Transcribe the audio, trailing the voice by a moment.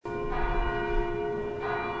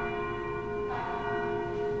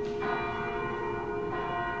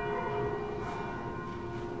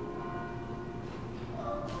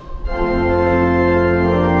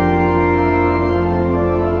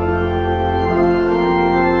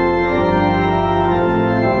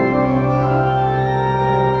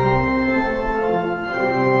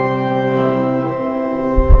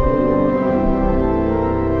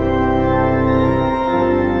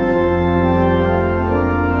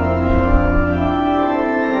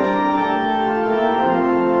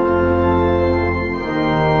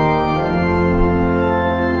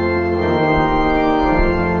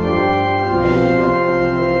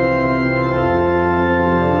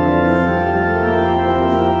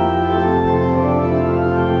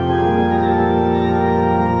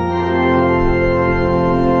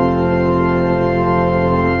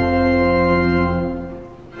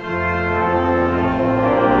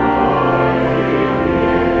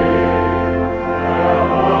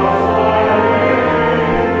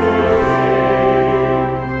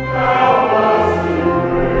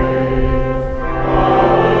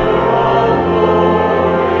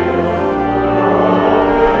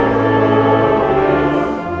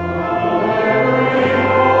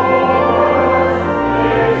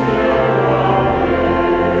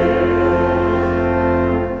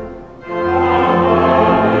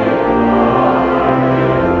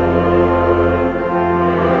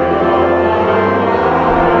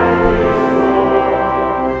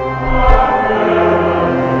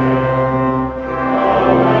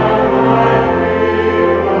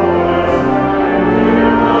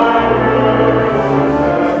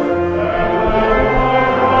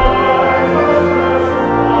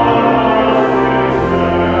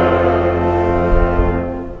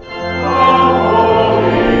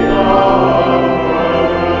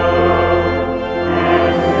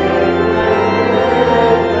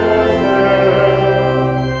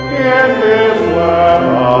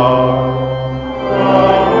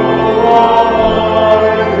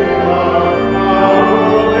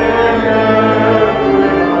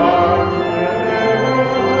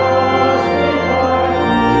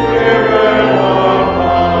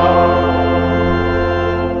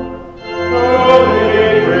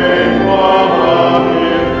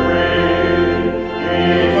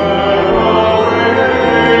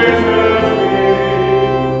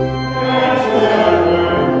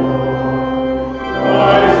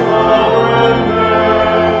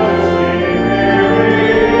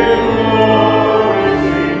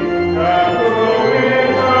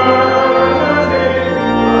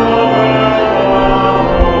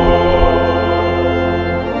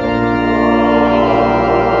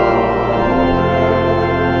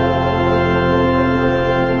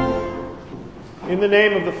the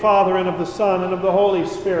name of the Father, and of the Son, and of the Holy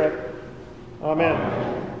Spirit. Amen.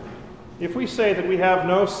 If we say that we have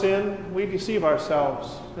no sin, we deceive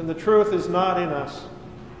ourselves, and the truth is not in us.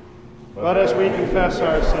 But as we confess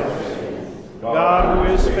our sins, God,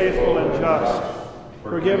 who is faithful and just,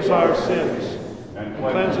 forgives our sins and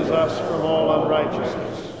cleanses us from all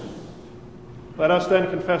unrighteousness. Let us then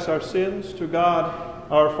confess our sins to God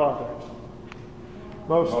our Father.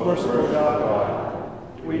 Most merciful God,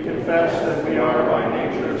 we confess that we are by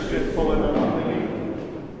nature sinful and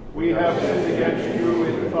unclean. We have sinned against you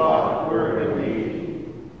in thought, word, and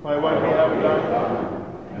deed, by what we have done,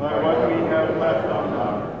 by what we have left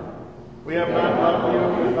undone. We have not loved you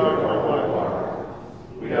with our whole heart.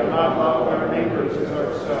 We have not loved our neighbors as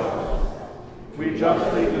ourselves. We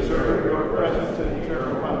justly deserve your present and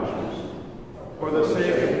eternal punishment. For the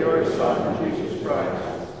sake of your Son, Jesus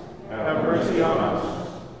Christ, have mercy on us,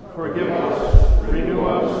 forgive us, renew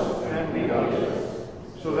us, and lead us,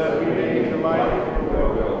 so that we may delight in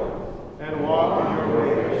your will and walk in your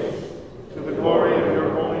ways, to the glory of your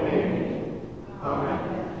holy name. Amen.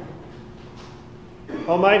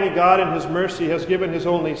 Almighty God, in his mercy, has given his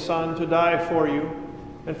only Son to die for you,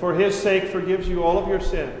 and for his sake forgives you all of your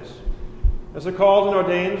sins. As a called and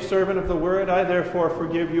ordained servant of the Word, I therefore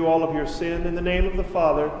forgive you all of your sin in the name of the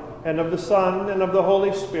Father, and of the Son, and of the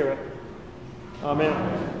Holy Spirit. Amen.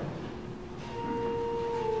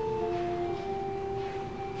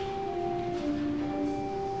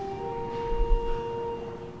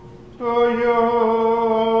 To you,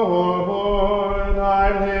 O Lord,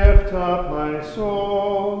 I lift up my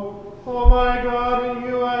soul. O my God, in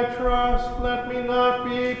you I trust. Let me not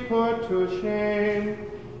be put to shame.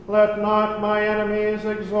 Let not my enemies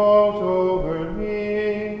exalt over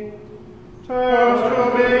me. Turn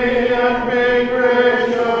to me and be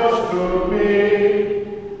gracious to me,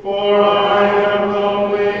 for I am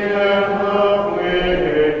lonely and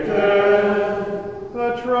afflicted.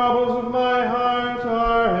 The troubles of my heart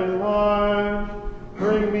are enlarged.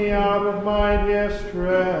 Bring me out of my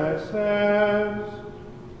distresses.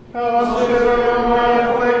 Consider my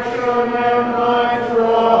affliction and my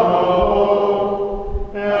trouble,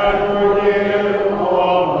 and forgive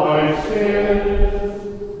all my sins.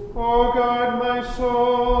 O guard my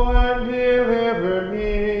soul and deliver me.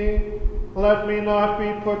 Let me not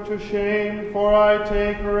be put to shame, for I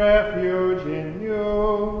take refuge in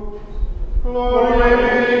you. Glory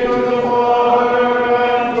be to the Father,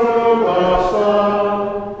 and to the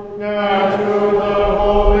Son, and to the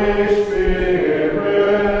Holy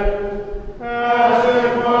Spirit, as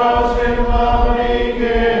it was in the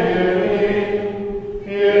beginning,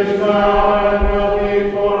 is now, and will be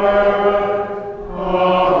forever.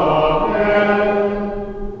 Amen.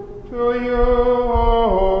 To you, O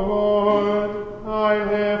Lord, I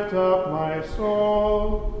lift up my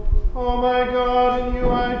soul. O my God, in you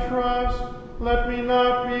I trust. Let me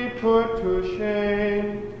not be put to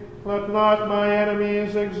shame. Let not my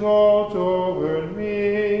enemies exalt over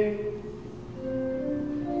me.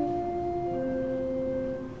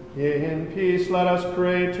 In peace let us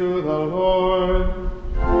pray to the Lord.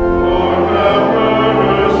 Lord, have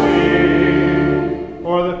mercy.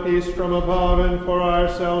 For the peace from above and for our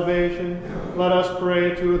salvation, let us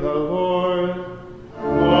pray to the Lord.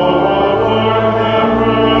 Lord, have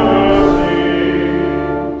mercy.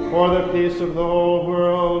 For the peace of the whole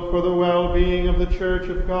world, for the well-being of the Church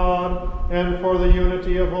of God, and for the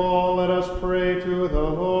unity of all, let us pray to the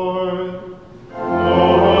Lord.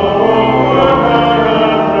 Lord,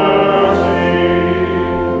 have mercy.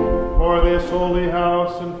 For this holy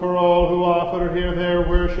house, and for all who offer here their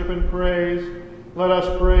worship and praise, let us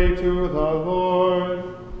pray to the Lord.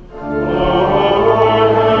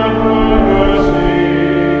 Lord, have mercy.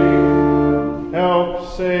 Help,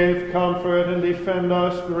 save, comfort, and defend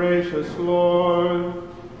us, gracious Lord.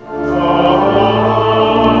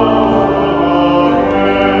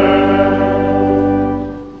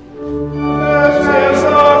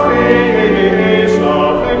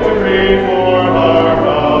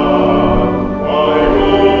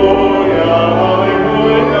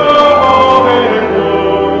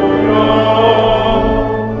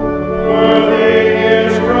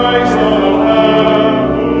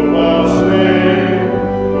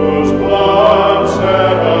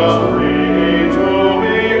 Set us free to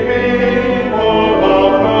be people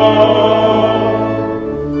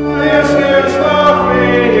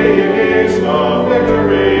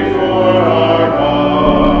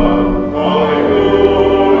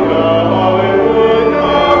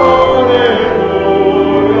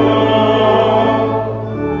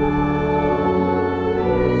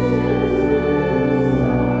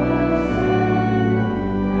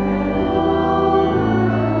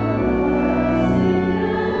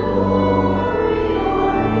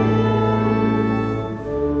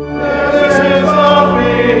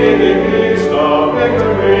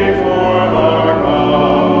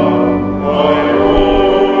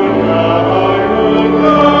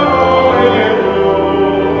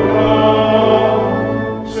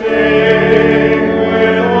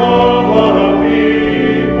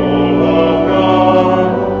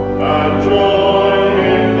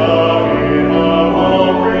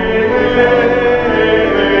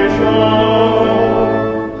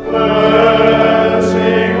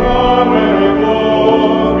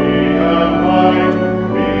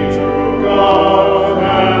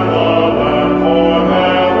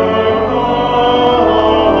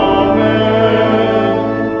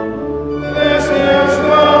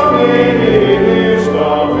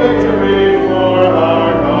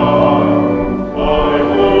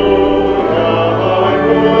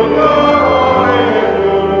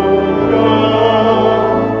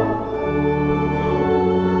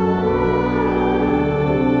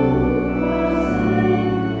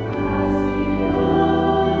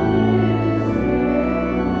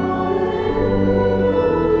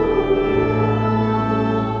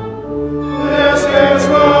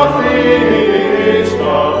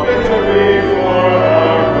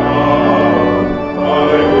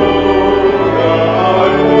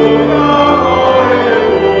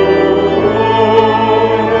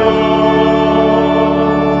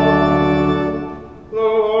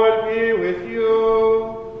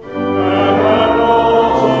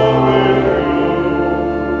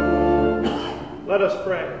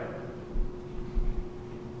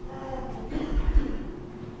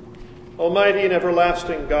Almighty and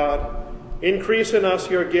everlasting God, increase in us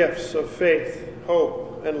your gifts of faith,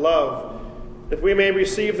 hope, and love, that we may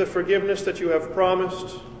receive the forgiveness that you have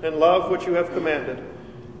promised and love which you have commanded.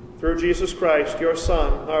 Through Jesus Christ, your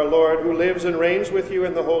Son, our Lord, who lives and reigns with you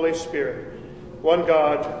in the Holy Spirit, one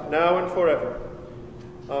God, now and forever.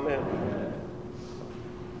 Amen.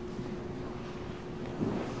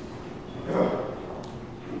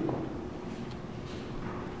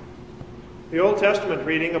 The Old Testament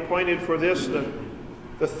reading appointed for this,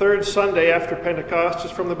 the third Sunday after Pentecost,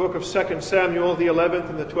 is from the book of 2 Samuel, the 11th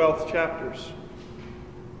and the 12th chapters.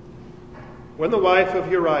 When the wife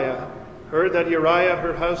of Uriah heard that Uriah,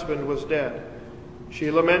 her husband, was dead,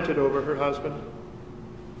 she lamented over her husband.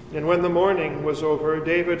 And when the mourning was over,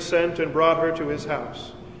 David sent and brought her to his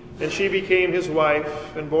house. And she became his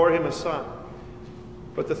wife and bore him a son.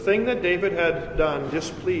 But the thing that David had done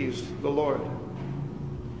displeased the Lord.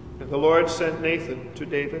 And the Lord sent Nathan to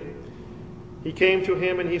David. He came to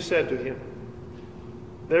him and he said to him,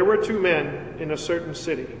 "There were two men in a certain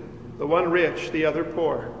city, the one rich, the other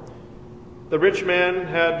poor. The rich man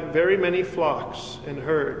had very many flocks and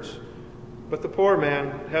herds, but the poor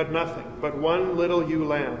man had nothing but one little ewe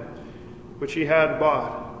lamb, which he had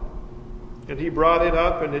bought. And he brought it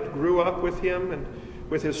up, and it grew up with him and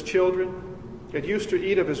with his children. It used to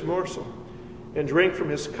eat of his morsel, and drink from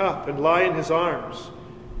his cup, and lie in his arms,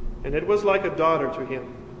 and it was like a daughter to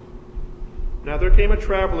him. Now there came a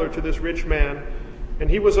traveler to this rich man, and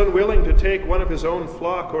he was unwilling to take one of his own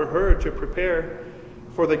flock or herd to prepare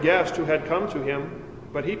for the guest who had come to him,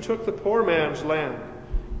 but he took the poor man's lamb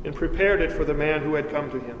and prepared it for the man who had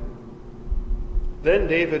come to him. Then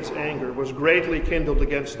David's anger was greatly kindled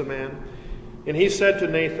against the man, and he said to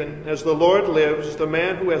Nathan, "As the Lord lives, the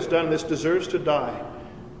man who has done this deserves to die,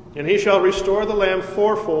 and he shall restore the lamb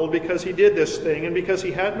fourfold because he did this thing and because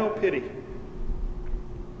he had no pity."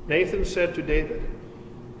 Nathan said to David,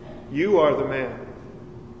 "You are the man.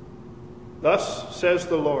 Thus says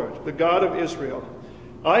the Lord, the God of Israel,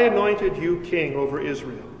 I anointed you king over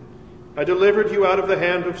Israel. I delivered you out of the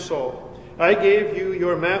hand of Saul. I gave you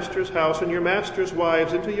your master's house and your master's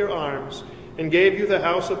wives into your arms, and gave you the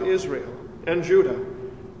house of Israel and Judah.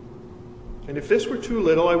 And if this were too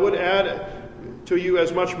little, I would add to you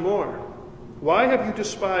as much more. Why have you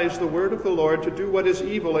despised the word of the Lord to do what is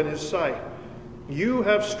evil in his sight? You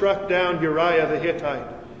have struck down Uriah the Hittite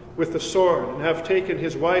with the sword, and have taken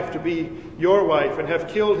his wife to be your wife, and have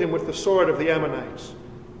killed him with the sword of the Ammonites.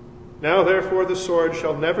 Now therefore the sword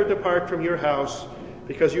shall never depart from your house,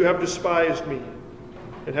 because you have despised me,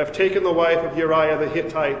 and have taken the wife of Uriah the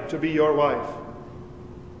Hittite to be your wife."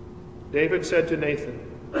 David said to Nathan,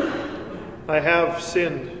 "I have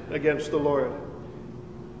sinned against the Lord."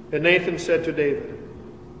 And Nathan said to David,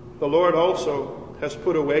 "The Lord also has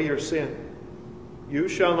put away your sin. You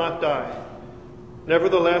shall not die.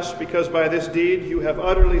 Nevertheless, because by this deed you have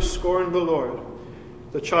utterly scorned the Lord,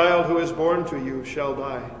 the child who is born to you shall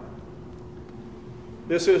die."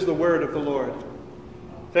 This is the word of the Lord.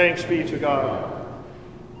 Thanks be to God.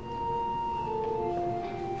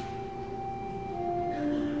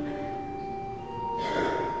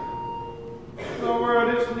 The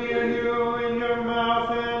word is near you, in your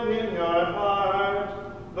mouth and in your heart,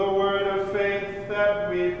 the word of faith that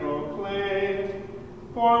we proclaim.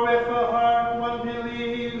 For with the heart one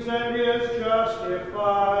believes and is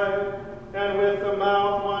justified, and with the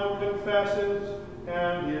mouth one confesses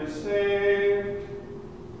and is saved.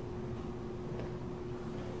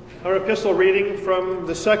 Our epistle reading from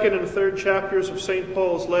the 2nd and 3rd chapters of St.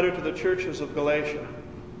 Paul's letter to the churches of Galatia.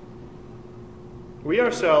 We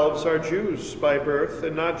ourselves are Jews by birth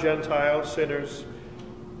and not Gentile sinners,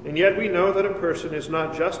 and yet we know that a person is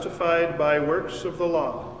not justified by works of the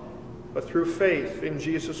law, but through faith in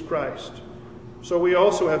Jesus Christ. So we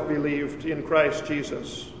also have believed in Christ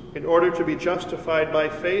Jesus, in order to be justified by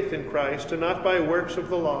faith in Christ and not by works of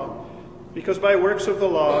the law, because by works of the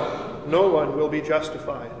law no one will be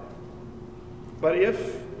justified. But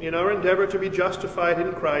if, in our endeavor to be justified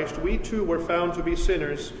in Christ, we too were found to be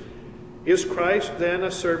sinners, is Christ then a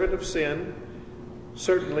servant of sin?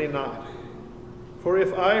 Certainly not. For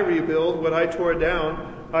if I rebuild what I tore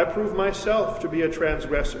down, I prove myself to be a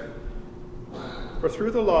transgressor. For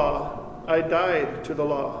through the law I died to the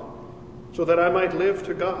law, so that I might live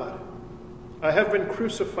to God. I have been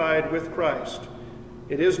crucified with Christ.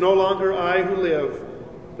 It is no longer I who live,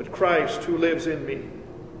 but Christ who lives in me.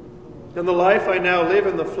 And the life I now live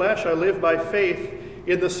in the flesh, I live by faith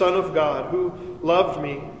in the Son of God, who loved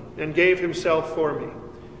me and gave himself for me.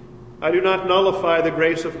 I do not nullify the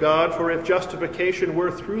grace of God, for if justification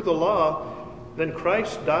were through the law, then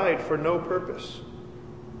Christ died for no purpose.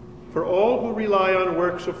 For all who rely on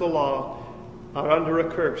works of the law are under a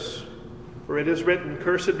curse. For it is written,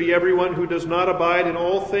 Cursed be everyone who does not abide in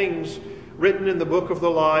all things written in the book of the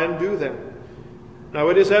law and do them. Now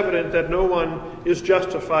it is evident that no one is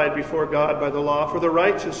justified before God by the law, for the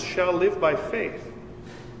righteous shall live by faith.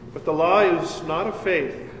 But the law is not of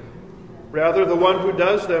faith. Rather, the one who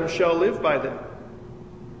does them shall live by them.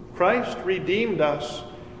 Christ redeemed us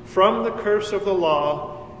from the curse of the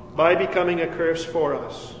law by becoming a curse for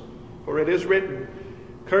us. For it is written,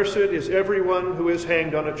 Cursed is everyone who is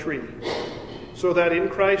hanged on a tree, so that in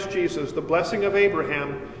Christ Jesus the blessing of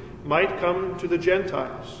Abraham might come to the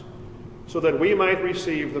Gentiles, so that we might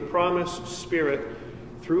receive the promised Spirit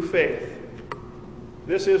through faith.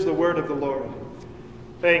 This is the word of the Lord.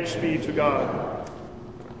 Thanks be to God.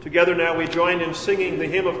 Together now we join in singing the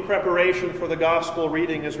hymn of preparation for the gospel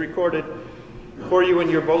reading as recorded for you in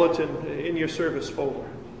your bulletin, in your service folder.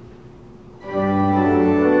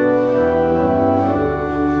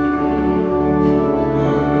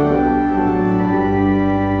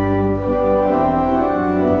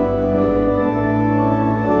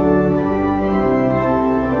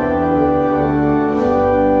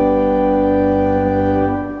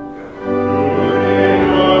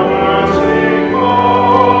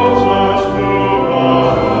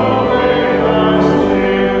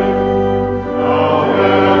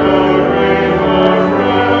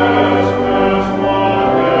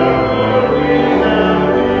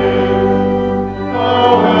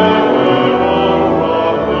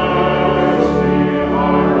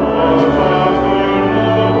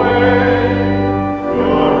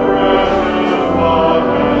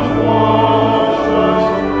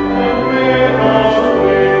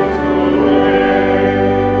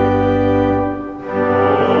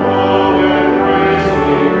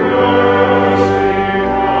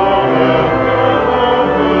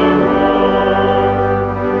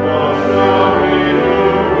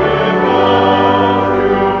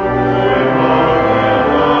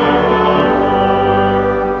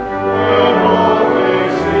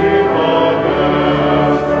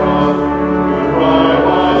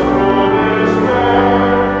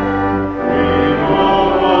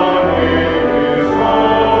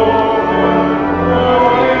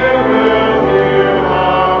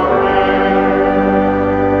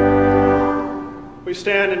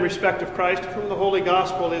 Of Christ, from the Holy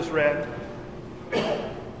Gospel is read.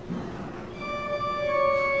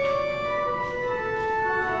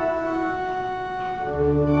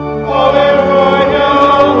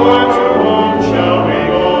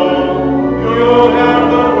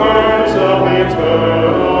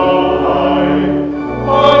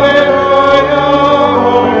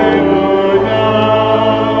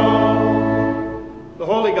 The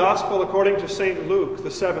Holy Gospel according to St. Luke, the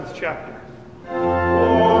 7th chapter.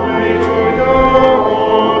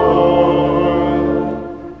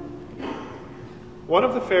 One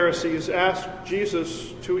of the Pharisees asked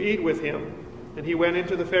Jesus to eat with him, and he went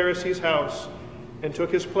into the Pharisee's house and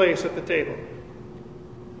took his place at the table.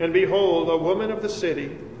 And behold, a woman of the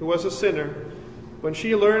city, who was a sinner, when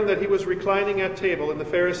she learned that he was reclining at table in the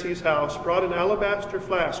Pharisee's house, brought an alabaster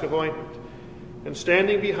flask of ointment, and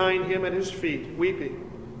standing behind him at his feet, weeping,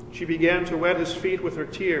 she began to wet his feet with her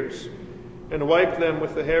tears, and wiped them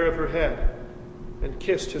with the hair of her head, and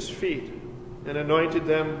kissed his feet, and anointed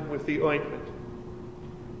them with the ointment.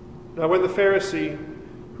 Now when the Pharisee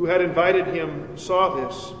who had invited him saw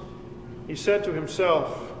this, he said to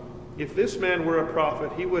himself, If this man were a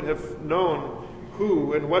prophet, he would have known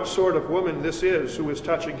who and what sort of woman this is who is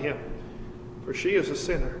touching him, for she is a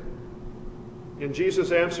sinner. And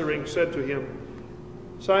Jesus answering said to him,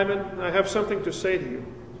 Simon, I have something to say to you.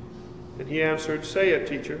 And he answered, Say it,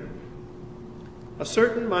 teacher. A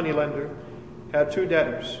certain moneylender had 2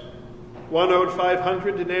 debtors. One owed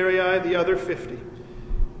 500 denarii, the other 50.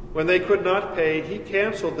 When they could not pay, he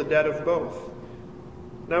canceled the debt of both.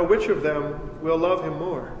 Now which of them will love him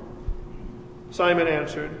more? Simon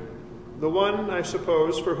answered, The one, I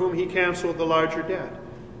suppose, for whom he canceled the larger debt.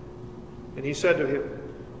 And he said to him,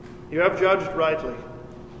 You have judged rightly.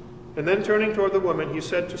 And then turning toward the woman, he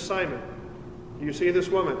said to Simon, Do you see this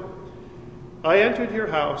woman? I entered your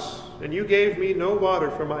house, and you gave me no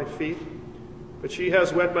water for my feet, but she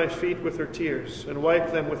has wet my feet with her tears and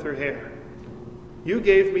wiped them with her hair. You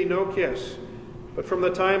gave me no kiss, but from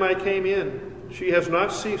the time I came in, she has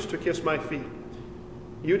not ceased to kiss my feet.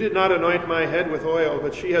 You did not anoint my head with oil,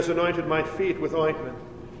 but she has anointed my feet with ointment.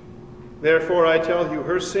 Therefore I tell you,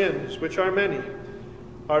 her sins, which are many,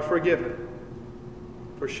 are forgiven,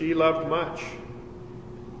 for she loved much.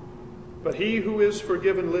 But he who is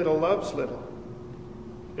forgiven little loves little.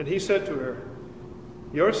 And he said to her,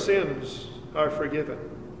 Your sins are forgiven.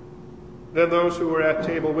 Then those who were at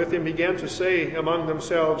table with him began to say among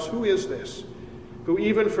themselves, "Who is this, who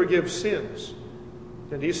even forgives sins?"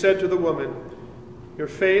 And he said to the woman, "Your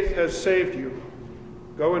faith has saved you.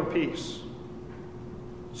 Go in peace."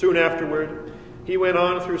 Soon afterward, he went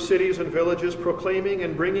on through cities and villages, proclaiming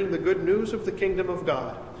and bringing the good news of the kingdom of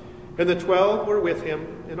God. And the 12 were with him,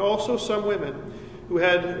 and also some women who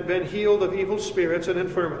had been healed of evil spirits and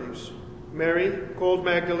infirmities: Mary, called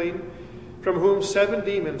Magdalene, from whom 7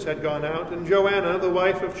 demons had gone out, and Joanna, the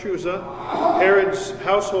wife of Chuza, Herod's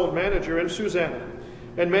household manager, and Susanna,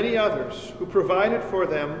 and many others who provided for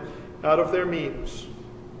them out of their means.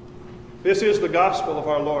 This is the gospel of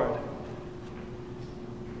our Lord.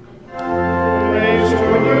 Praise to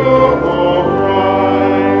you, O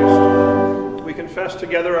Christ. We confess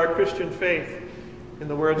together our Christian faith in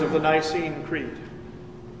the words of the Nicene Creed.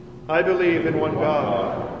 I believe in one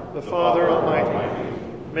God, the Father Almighty,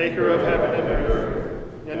 maker of heaven and earth,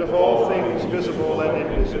 and of all things visible and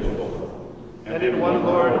invisible, and in one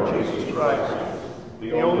Lord Jesus Christ,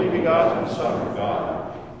 the only begotten Son of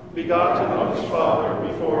God, begotten of his Father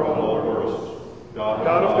before all worlds,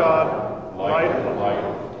 God of God, light of light,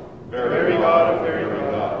 very God of very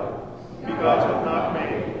God, begotten, not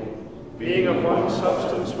made, being of one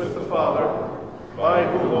substance with the Father, by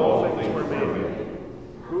whom all things were made,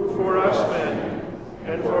 who for us men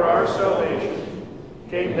and for our salvation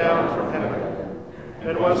came down from heaven,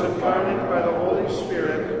 and was incarnate by the Holy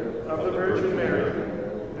Spirit of the Virgin Mary,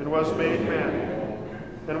 and was made man,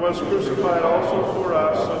 and was crucified also for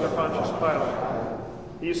us under Pontius Pilate.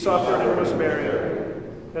 He suffered and was buried,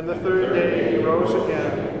 and the 3rd day he rose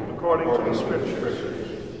again, according to the Scriptures,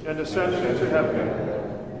 and ascended into heaven,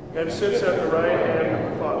 and sits at the right hand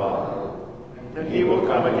of the Father. And he will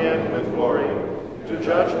come again with glory to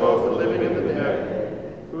judge both the living and the dead,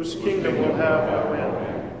 whose kingdom will have no end.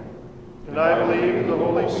 And I believe in the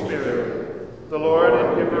Holy Spirit, the Lord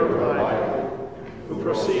and giver of life, who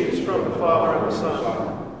proceeds from the Father and the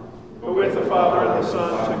Son, who with the Father and the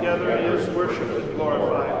Son together is worshipped and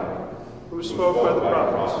glorified, who spoke by the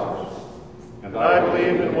prophets. And I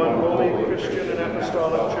believe in one holy Christian and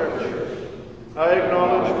apostolic church. I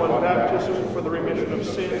acknowledge one baptism for the remission of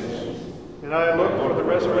sins, and I look for the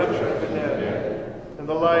resurrection of the dead and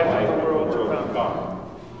the life of the world to come.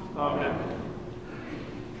 Amen.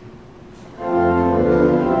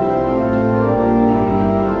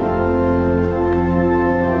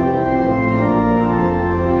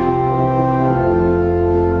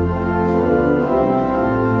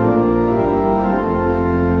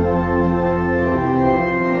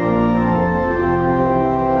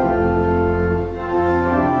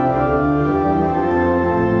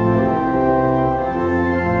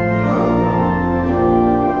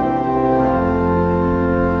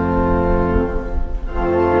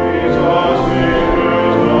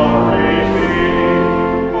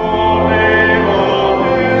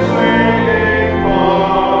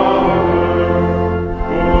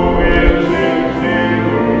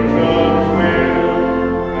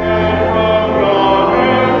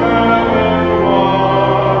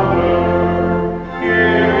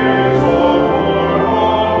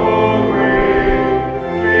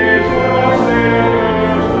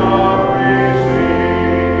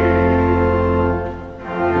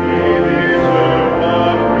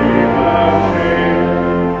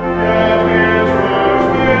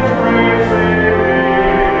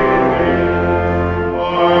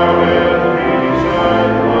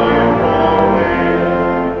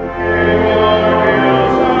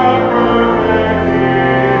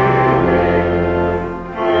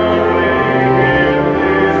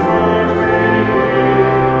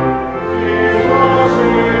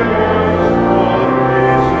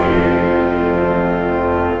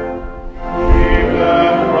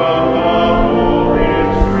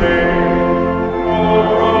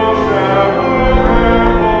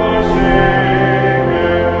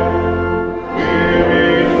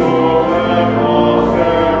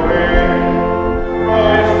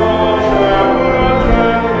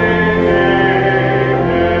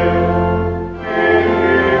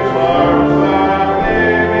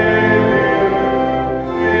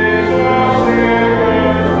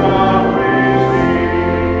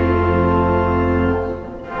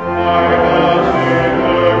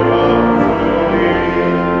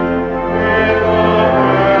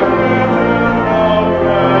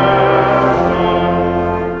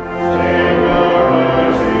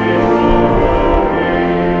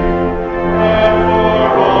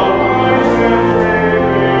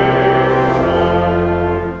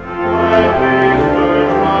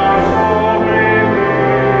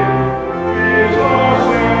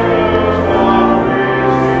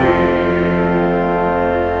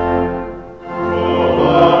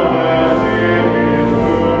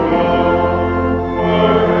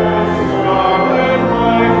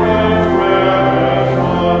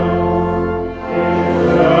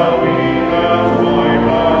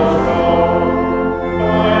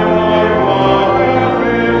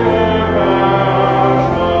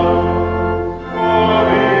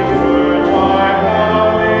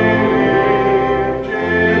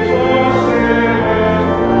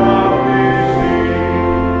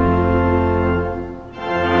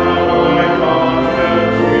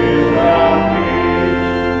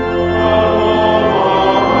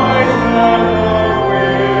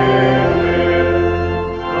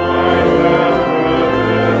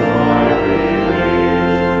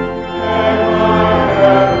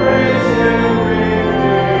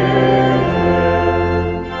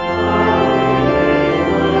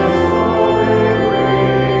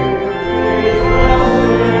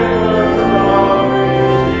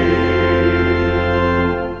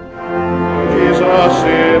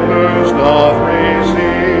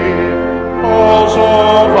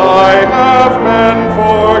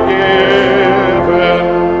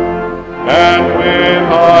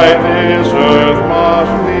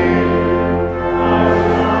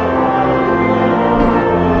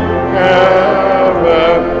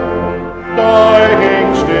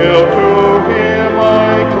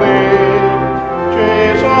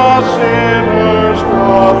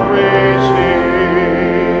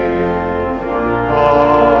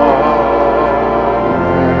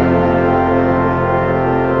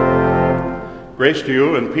 Grace to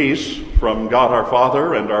you and peace from God our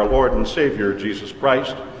Father and our Lord and Savior, Jesus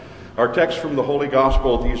Christ. Our text from the Holy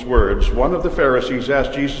Gospel, these words: One of the Pharisees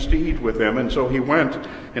asked Jesus to eat with him, and so he went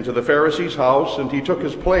into the Pharisee's house, and he took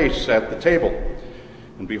his place at the table.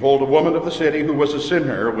 And behold, a woman of the city who was a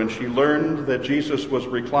sinner, when she learned that Jesus was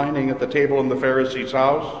reclining at the table in the Pharisee's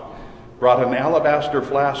house, brought an alabaster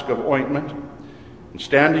flask of ointment, and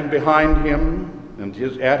standing behind him and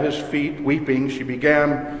at his feet, weeping, she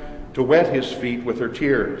began to wet his feet with her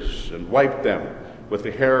tears, and wiped them with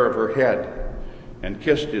the hair of her head, and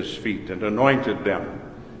kissed his feet, and anointed them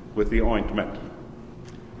with the ointment.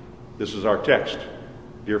 This is our text,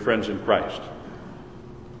 dear friends in Christ.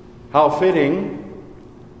 How fitting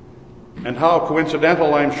and how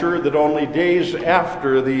coincidental, I'm sure, that only days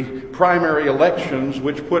after the primary elections,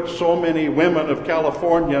 which put so many women of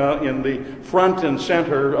California in the front and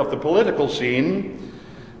center of the political scene,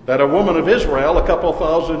 that a woman of Israel a couple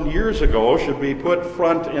thousand years ago should be put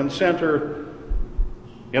front and center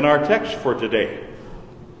in our text for today.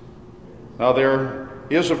 Now, there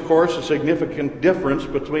is, of course, a significant difference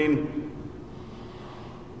between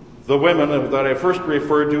the women that I first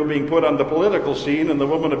referred to being put on the political scene and the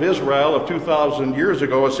women of Israel of 2,000 years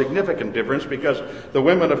ago, a significant difference, because the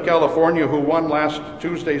women of California who won last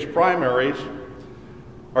Tuesday's primaries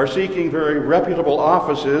are seeking very reputable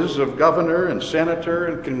offices of governor and senator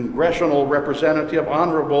and congressional representative,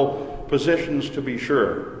 honorable positions to be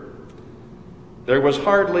sure. There was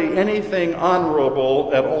hardly anything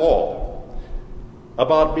honorable at all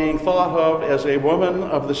about being thought of as a woman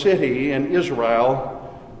of the city in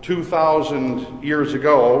Israel 2,000 years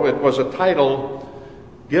ago. It was a title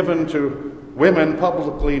given to women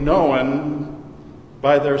publicly known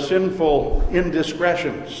by their sinful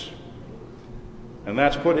indiscretions. And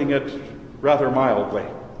that's putting it rather mildly.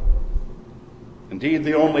 Indeed,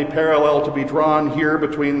 the only parallel to be drawn here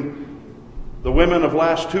between the women of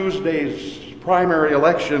last Tuesday's primary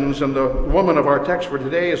elections and the woman of our text for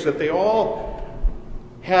today is that they all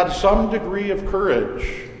had some degree of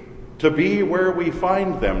courage to be where we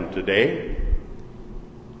find them today.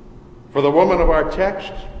 For the woman of our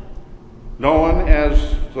text, known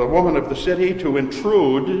as the woman of the city, to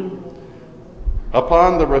intrude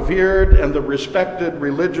upon the revered and the respected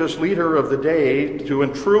religious leader of the day, to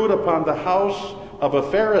intrude upon the house of a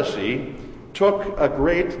Pharisee, took a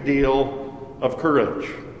great deal of courage.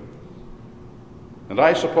 And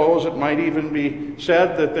I suppose it might even be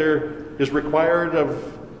said that there is required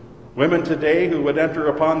of women today who would enter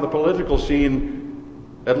upon the political scene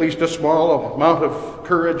at least a small amount of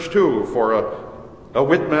courage too, for a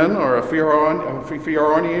Whitman or a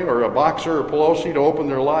Fioroni or a Boxer or Pelosi to open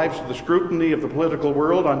their lives to the scrutiny of the political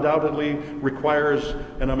world undoubtedly requires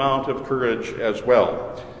an amount of courage as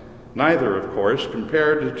well. Neither, of course,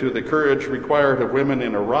 compared to the courage required of women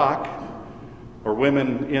in Iraq or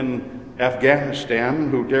women in Afghanistan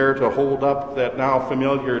who dare to hold up that now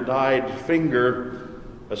familiar dyed finger,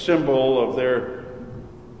 a symbol of their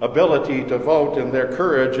ability to vote and their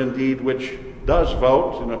courage, indeed, which does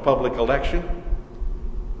vote in a public election.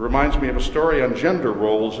 Reminds me of a story on gender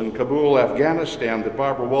roles in Kabul, Afghanistan, that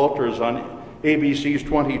Barbara Walters on ABC's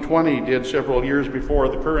 2020 did several years before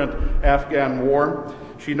the current Afghan war.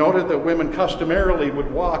 She noted that women customarily would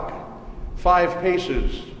walk 5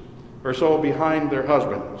 paces or so behind their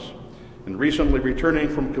husbands. And recently returning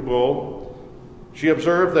from Kabul, she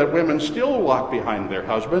observed that women still walk behind their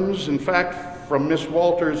husbands. In fact, from Miss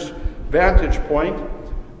Walters' vantage point,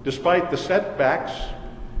 despite the setbacks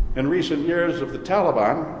in recent years of the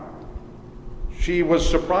Taliban, she was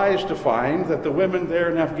surprised to find that the women there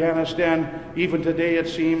in Afghanistan, even today it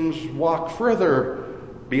seems, walk further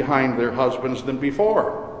behind their husbands than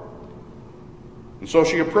before. And so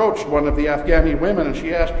she approached one of the Afghani women and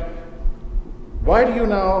she asked, "Why do you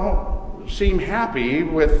now seem happy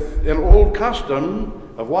with an old custom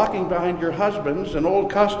of walking behind your husbands, an old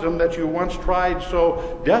custom that you once tried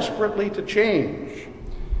so desperately to change?"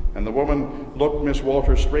 And the woman looked Miss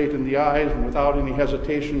Walters straight in the eyes, and without any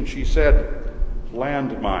hesitation she said,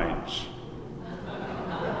 "Landmines."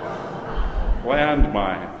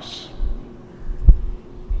 Landmines.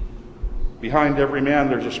 Behind every man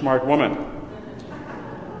there's a smart woman,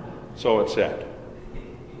 so it said.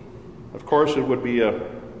 Of course, it would be a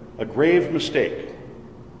grave mistake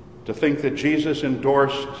to think that Jesus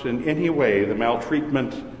endorsed in any way the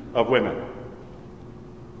maltreatment of women.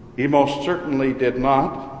 He most certainly did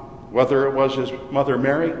not. Whether it was his mother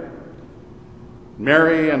Mary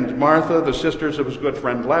and Martha, the sisters of his good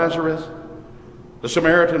friend Lazarus, the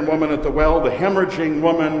Samaritan woman at the well, the hemorrhaging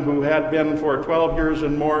woman who had been for 12 years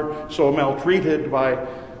and more so maltreated by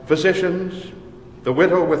physicians, the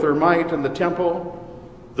widow with her mite in the temple,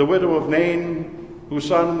 the widow of Nain, whose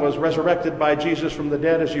son was resurrected by Jesus from the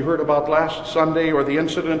dead, as you heard about last Sunday, or the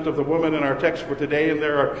incident of the woman in our text for today, and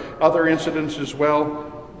there are other incidents as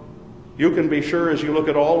well. You can be sure as you look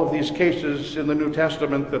at all of these cases in the New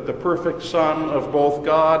Testament that the perfect Son of both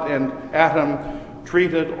God and Adam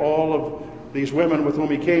treated all of these women with whom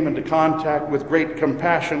he came into contact with great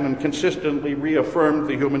compassion and consistently reaffirmed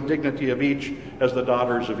the human dignity of each as the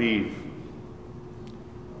daughters of Eve.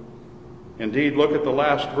 Indeed, look at the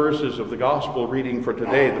last verses of the gospel reading for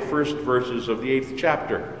today, the first verses of the 8th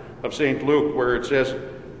chapter of St. Luke, where it says,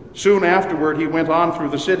 "Soon afterward he went on through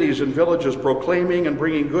the cities and villages, proclaiming and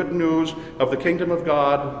bringing good news of the kingdom of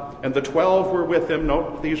God, and the 12 were with him,"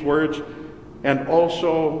 note these words, "and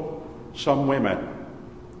also some women."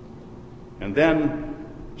 And then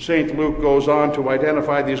St. Luke goes on to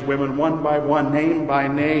identify these women one by one, name by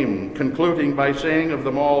name, concluding by saying of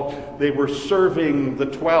them all, they were serving the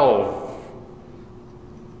 12.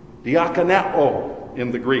 Diakoneo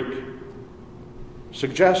in the Greek,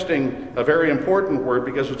 suggesting a very important word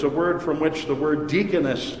because it's a word from which the word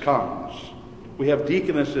deaconess comes. We have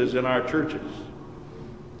deaconesses in our churches.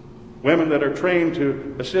 Women that are trained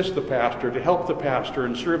to assist the pastor, to help the pastor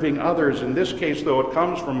in serving others. In this case, though, it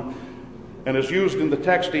comes from and is used in the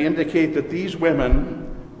text to indicate that these women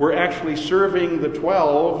were actually serving the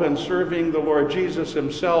 12 and serving the Lord Jesus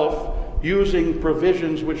himself, using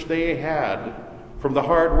provisions which they had from the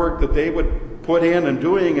hard work that they would put in, and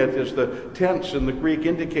doing it, as the tense in the Greek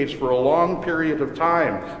indicates, for a long period of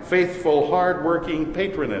time. Faithful, hard-working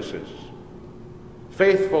patronesses.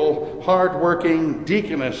 Faithful, hard-working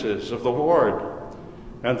deaconesses of the Lord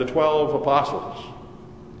and the 12 apostles.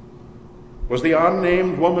 Was the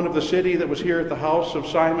unnamed woman of the city that was here at the house of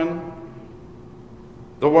Simon,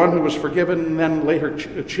 the one who was forgiven and then later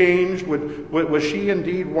changed, was she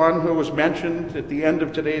indeed one who was mentioned at the end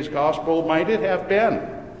of today's gospel? Might it have been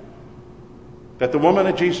that the woman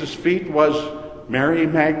at Jesus' feet was Mary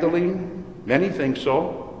Magdalene? Many think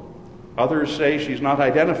so. Others say she's not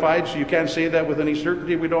identified, so you can't say that with any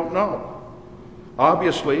certainty. We don't know.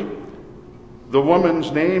 Obviously, the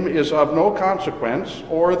woman's name is of no consequence,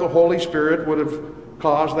 or the Holy Spirit would have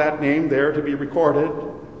caused that name there to be recorded,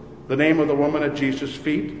 the name of the woman at Jesus'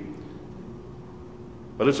 feet.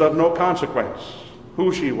 But it's of no consequence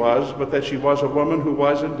who she was, but that she was a woman who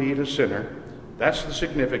was indeed a sinner. That's the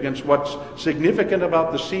significance. What's significant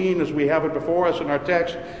about the scene as we have it before us in our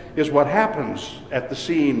text is what happens at the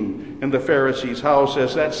scene in the Pharisee's house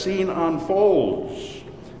as that scene unfolds,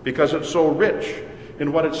 because it's so rich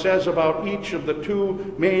in what it says about each of the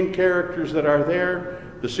two main characters that are there,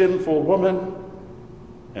 the sinful woman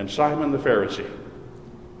and Simon the Pharisee.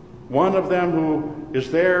 One of them who is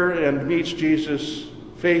there and meets Jesus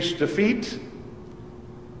face to feet,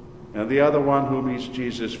 and the other one who meets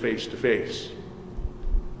Jesus face to face.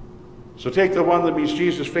 So take the one that meets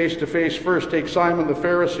Jesus face to face first. Take Simon the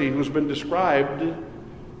Pharisee, who's been described,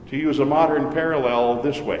 to use a modern parallel,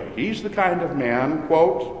 this way. He's the kind of man,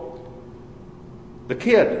 quote, the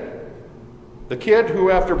kid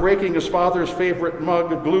who, after breaking his father's favorite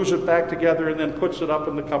mug, glues it back together and then puts it up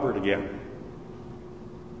in the cupboard again.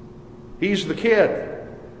 He's the kid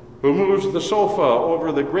who moves the sofa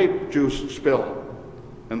over the grape juice spill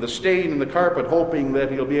and the stain in the carpet, hoping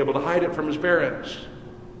that he'll be able to hide it from his parents.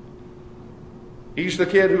 He's the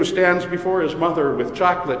kid who stands before his mother with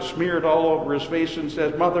chocolate smeared all over his face and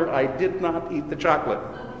says, "Mother, I did not eat the chocolate."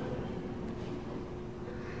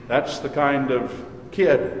 That's the kind of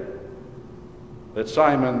kid that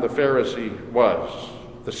Simon the Pharisee was,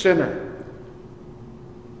 the sinner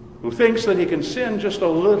who thinks that he can sin just a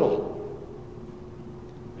little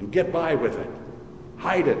and get by with it,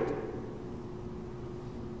 hide it.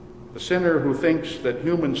 The sinner who thinks that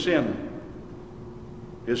human sin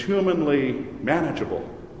is humanly manageable,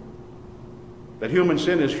 that human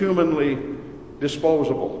sin is humanly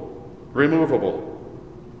disposable, removable.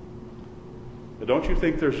 But don't you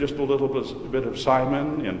think there's just a little bit of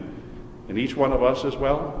Simon in each one of us as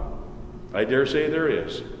well? I dare say there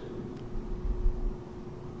is.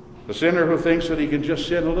 The sinner who thinks that he can just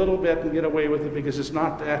sin a little bit and get away with it because it's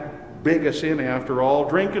not that big a sin after all.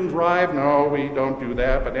 Drink and drive? No, we don't do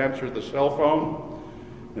that, but answer the cell phone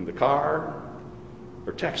in the car,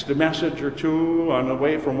 or text a message or two on the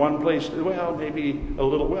way from one place to,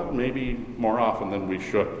 maybe more often than we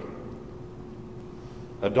should.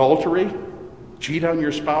 Adultery? Cheat on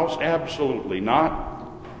your spouse? Absolutely not.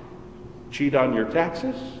 Cheat on your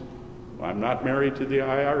taxes? I'm not married to the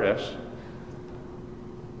IRS.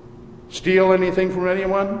 Steal anything from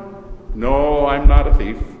anyone? No, I'm not a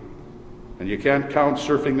thief. And you can't count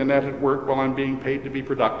surfing the net at work while I'm being paid to be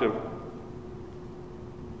productive.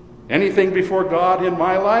 Anything before God in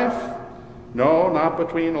my life? No, not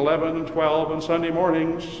between 11 and 12 on Sunday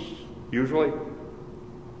mornings, usually.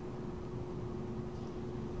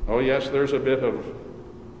 Oh yes, there's a bit of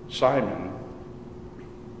Simon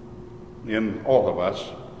in all of us.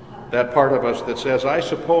 That part of us that says, I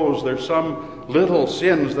suppose there's some little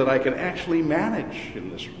sins that I can actually manage in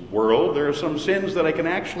this world. There are some sins that I can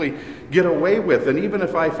actually get away with. And even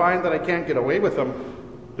if I find that I can't get away with them,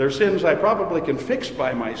 there are sins I probably can fix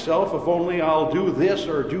by myself if only I'll do this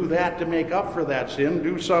or do that to make up for that sin,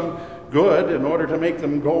 do some good in order to make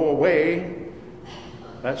them go away.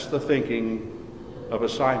 That's the thinking of a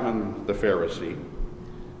Simon the Pharisee.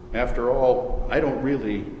 After all, I don't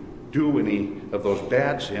really do any of those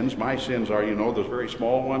bad sins. My sins are, those very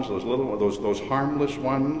small ones, those little, those harmless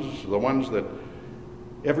ones, the ones that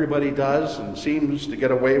everybody does and seems to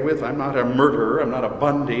get away with. I'm not a murderer. I'm not a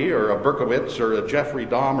Bundy or a Berkowitz or a Jeffrey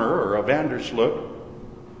Dahmer or a Vandersloot.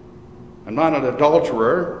 I'm not an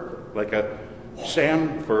adulterer like a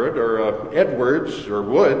Sanford or a Edwards or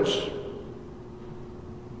Woods.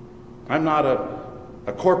 I'm not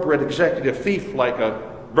a corporate executive thief like a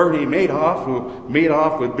Bernie Madoff, who made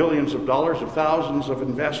off with billions of dollars of thousands of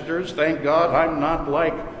investors. Thank God I'm not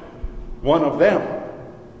like one of them.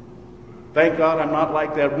 Thank God I'm not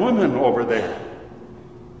like that woman over there.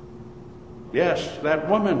 Yes, that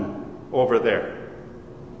woman over there.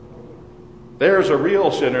 There's a real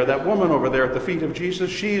sinner. That woman over there at the feet of Jesus,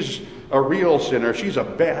 she's a real sinner. She's a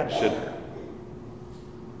bad sinner.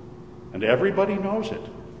 And everybody knows it.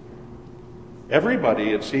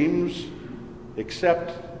 Everybody, it seems,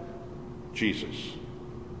 except Jesus.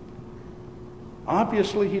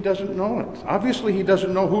 Obviously, he doesn't know it. Obviously, he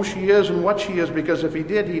doesn't know who she is and what she is, because if he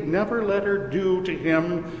did, he'd never let her do to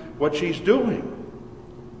him what she's doing.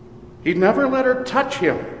 He'd never let her touch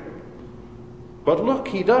him. But look,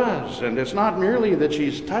 he does. And it's not merely that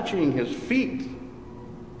she's touching his feet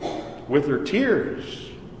with her tears,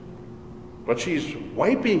 but she's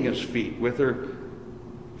wiping his feet with her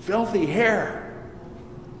filthy hair.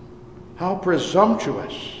 How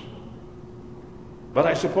presumptuous. But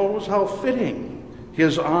I suppose how fitting.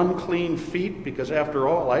 His unclean feet, because after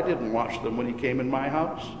all, I didn't wash them when he came in my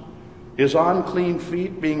house. His unclean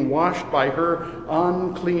feet being washed by her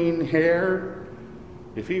unclean hair.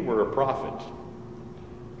 If he were a prophet,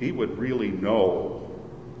 he would really know.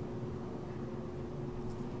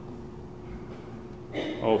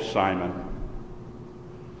 Oh, Simon.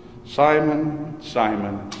 Simon,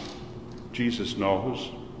 Simon, Jesus knows.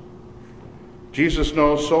 Jesus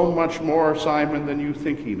knows so much more, Simon, than you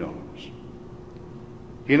think he knows.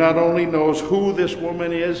 He not only knows who this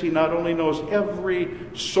woman is, he not only knows every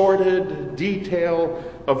sordid detail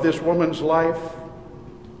of this woman's life,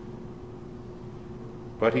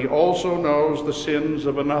 but he also knows the sins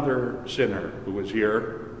of another sinner who is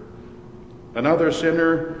here. Another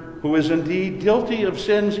sinner who is indeed guilty of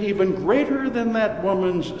sins even greater than that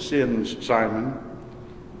woman's sins, Simon.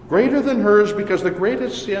 Greater than hers, because the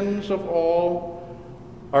greatest sins of all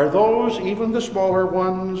are those, even the smaller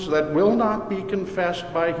ones, that will not be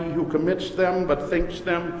confessed by he who commits them, but thinks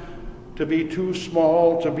them to be too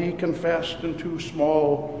small to be confessed and too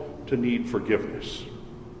small to need forgiveness.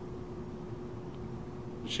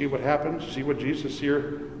 See what happens? See what Jesus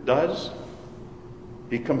here does?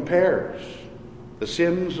 He compares the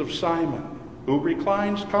sins of Simon, who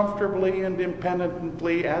reclines comfortably and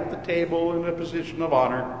impenitently at the table in a position of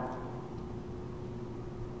honor,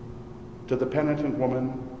 to the penitent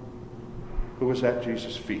woman who was at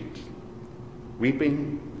Jesus' feet,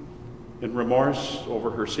 weeping in remorse over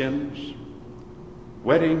her sins,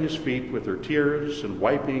 wetting his feet with her tears and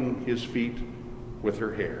wiping his feet with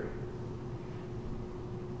her hair.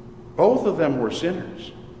 Both of them were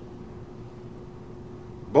sinners.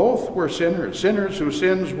 Both were sinners, sinners whose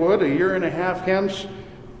sins would, a year and a half hence,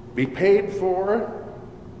 be paid for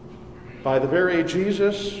by the very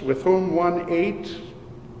Jesus with whom one ate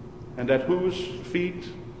and at whose feet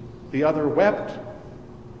the other wept.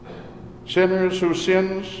 Sinners whose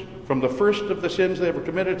sins, from the first of the sins they ever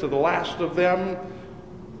committed to the last of them,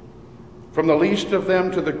 from the least of them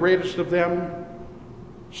to the greatest of them,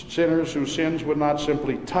 sinners whose sins would not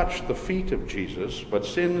simply touch the feet of Jesus, but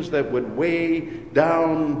sins that would weigh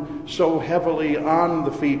down so heavily on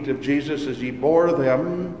the feet of Jesus as he bore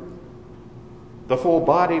them, the full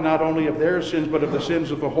body not only of their sins, but of the sins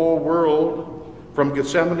of the whole world, from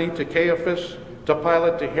Gethsemane to Caiaphas, to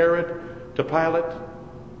Pilate, to Herod, to Pilate,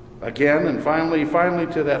 again, and finally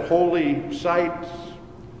to that holy site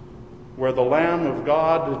where the Lamb of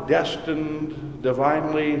God, destined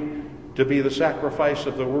divinely to be the sacrifice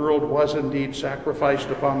of the world, was indeed sacrificed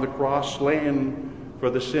upon the cross, slain for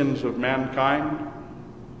the sins of mankind.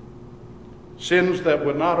 Sins that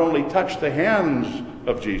would not only touch the hands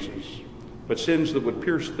of Jesus, but sins that would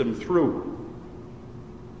pierce them through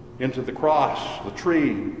into the cross, the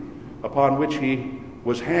tree upon which he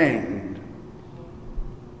was hanged.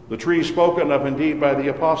 The tree spoken of indeed by the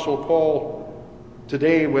Apostle Paul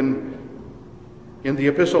today when in the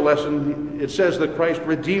epistle lesson it says that Christ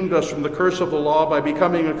redeemed us from the curse of the law by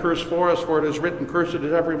becoming a curse for us, for it is written, "Cursed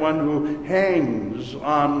is everyone who hangs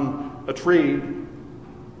on a tree."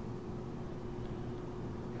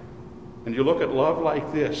 And you look at love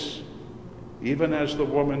like this, even as the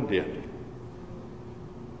woman did.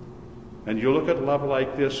 And you look at love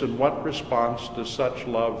like this, and what response does such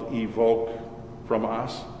love evoke from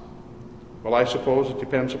us? Well, I suppose it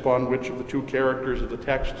depends upon which of the two characters of the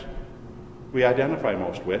text we identify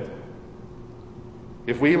most with.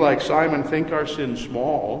 If we, like Simon, think our sin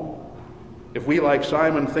small, if we, like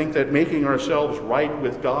Simon, think that making ourselves right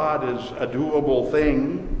with God is a doable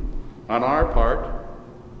thing on our part,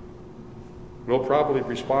 we'll probably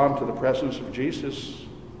respond to the presence of Jesus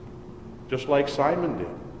just like Simon did.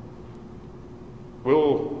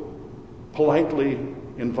 We'll politely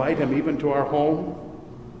invite him even to our home,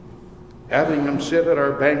 having him sit at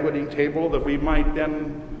our banqueting table that we might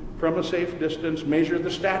then, from a safe distance, measure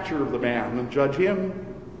the stature of the man and judge him,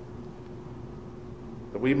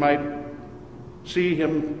 that we might see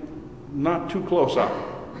him not too close up,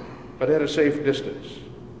 but at a safe distance,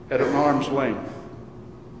 at an arm's length.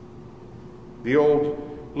 The old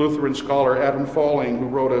Lutheran scholar Adam Falling, who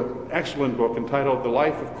wrote an excellent book entitled The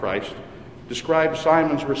Life of Christ, describes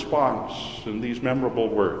Simon's response in these memorable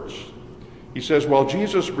words. He says, while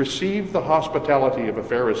Jesus received the hospitality of a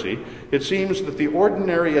Pharisee, it seems that the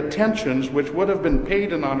ordinary attentions which would have been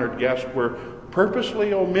paid an honored guest were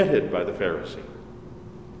purposely omitted by the Pharisee.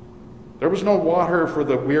 There was no water for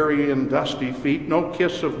the weary and dusty feet, no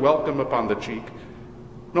kiss of welcome upon the cheek,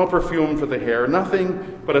 no perfume for the hair,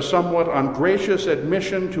 nothing but a somewhat ungracious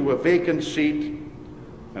admission to a vacant seat,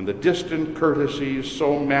 and the distant courtesies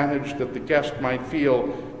so managed that the guest might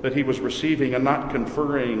feel that he was receiving and not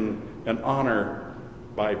conferring an honor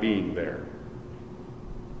by being there.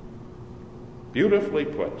 Beautifully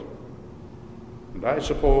put. And I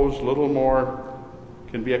suppose little more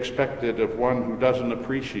can be expected of one who doesn't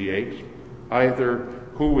appreciate either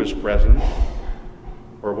who is present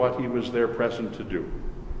or what he was there present to do.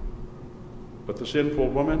 But the sinful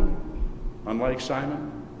woman, unlike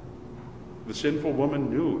Simon, the sinful woman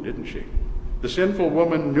knew, didn't she? The sinful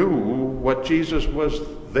woman knew what Jesus was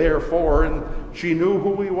there for, and she knew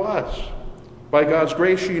who he was. By God's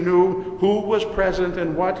grace, she knew who was present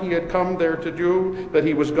and what he had come there to do, that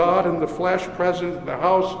he was God in the flesh, present in the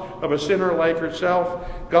house of a sinner like herself,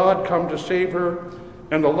 God come to save her,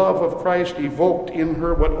 and the love of Christ evoked in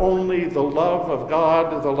her what only the love of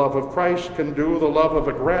God, the love of Christ can do, the love of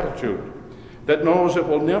a gratitude that knows it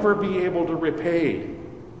will never be able to repay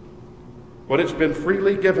what it's been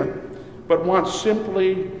freely given, but wants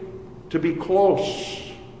simply to be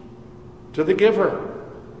close to the giver,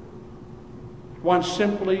 wants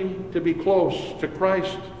simply to be close to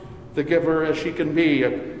Christ, the giver, as she can be,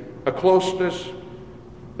 a closeness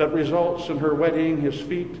that results in her wetting his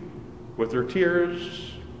feet with her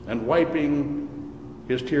tears and wiping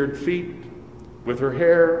his teared feet with her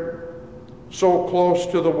hair, so close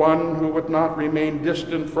to the one who would not remain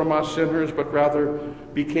distant from us sinners, but rather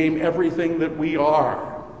became everything that we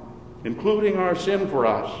are, including our sin for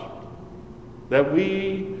us, that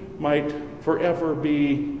we might forever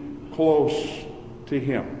be close to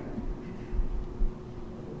him.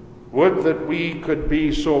 Would that we could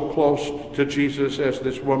be so close to Jesus as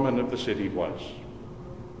this woman of the city was.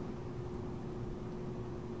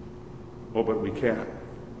 Oh, but we can.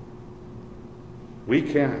 We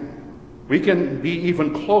can. We can be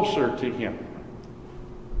even closer to him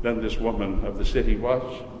than this woman of the city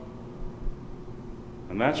was.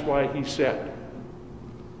 And that's why he said,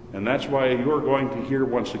 and that's why you're going to hear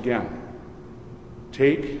once again,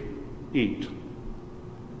 take, eat.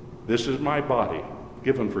 This is my body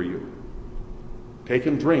given for you. Take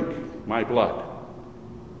and drink my blood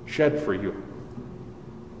shed for you.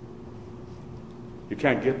 You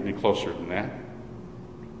can't get any closer than that.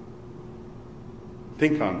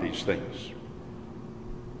 Think on these things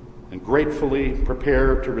and gratefully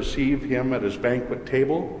prepare to receive him at his banquet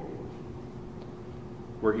table,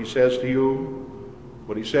 where he says to you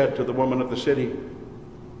what he said to the woman of the city: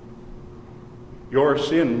 your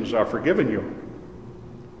sins are forgiven you.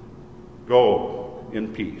 Go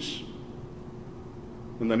in peace.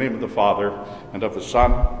 In the name of the Father, and of the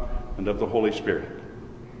Son, and of the Holy Spirit.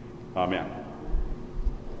 Amen.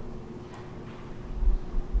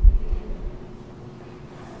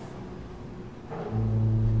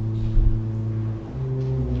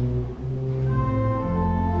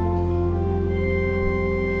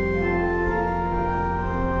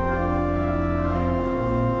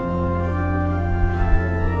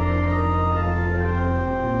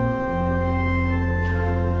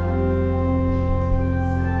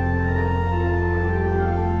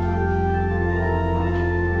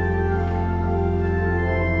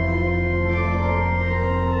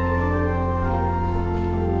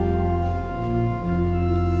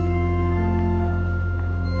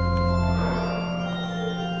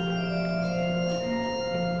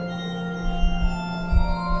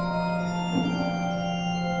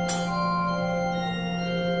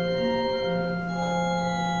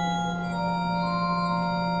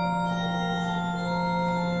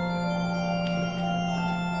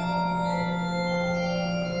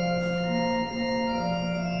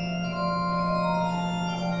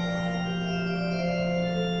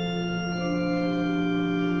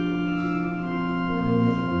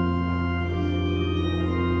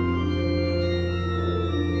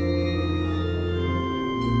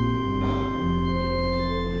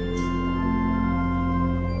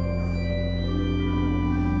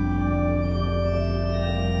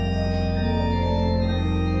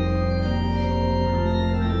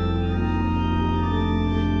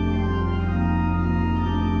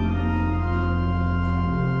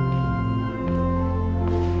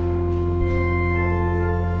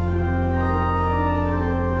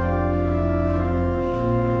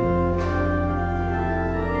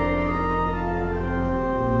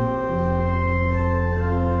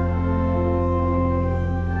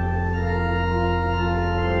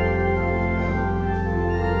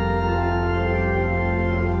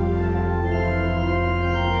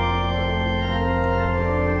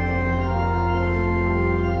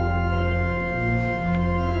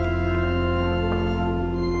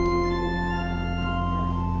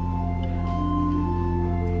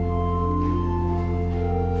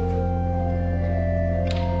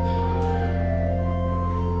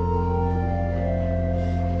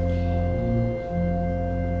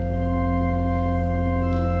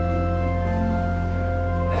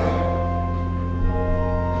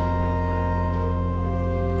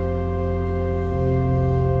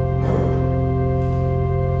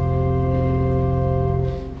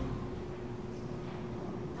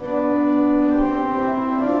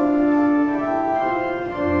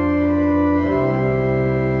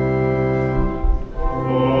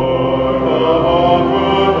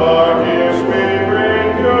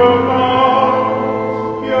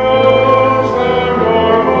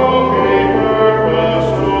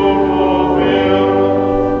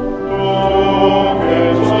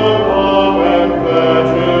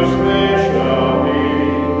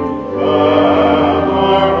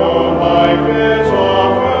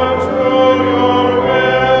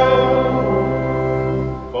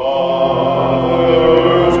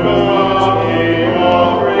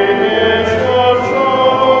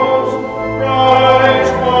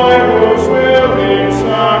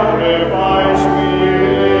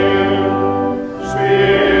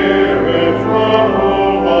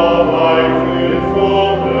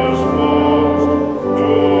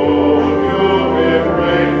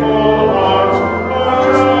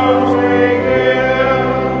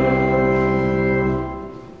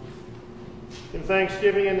 In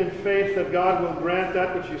thanksgiving and in faith that God will grant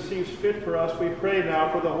that which he sees fit for us, we pray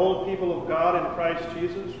now for the whole people of God in Christ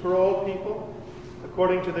Jesus, for all people,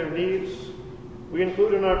 according to their needs. We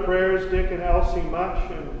include in our prayers Dick and Elsie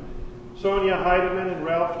Much, and Sonia Heidemann and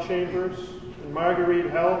Ralph Chambers, and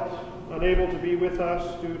Marguerite Helt, unable to be with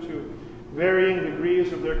us due to varying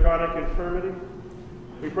degrees of their chronic infirmity.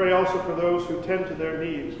 We pray also for those who tend to their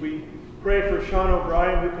needs. We pray for Sean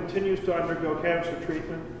O'Brien, who continues to undergo cancer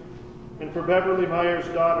treatment, and for Beverly Myers'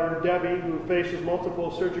 daughter, Debbie, who faces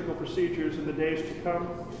multiple surgical procedures in the days to come.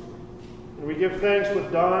 And we give thanks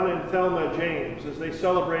with Don and Thelma James as they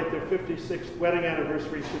celebrate their 56th wedding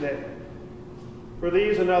anniversary today. For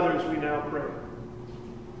these and others we now pray.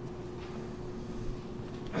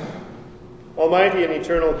 Almighty and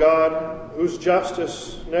eternal God, whose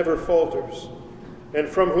justice never falters, and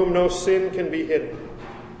from whom no sin can be hidden,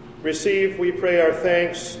 receive, we pray, our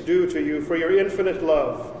thanks due to you for your infinite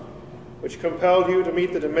love, which compelled you to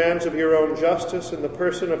meet the demands of your own justice in the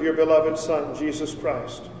person of your beloved Son, Jesus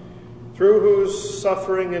Christ, through whose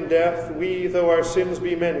suffering and death we, though our sins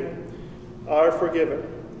be many, are forgiven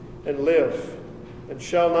and live and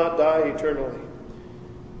shall not die eternally.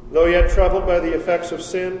 Though yet troubled by the effects of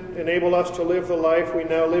sin, enable us to live the life we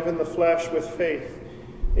now live in the flesh with faith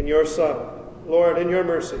in your Son. Lord, in your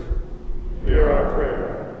mercy, hear our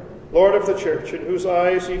prayer. Lord of the Church, in whose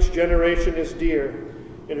eyes each generation is dear,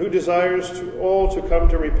 and who desires all to come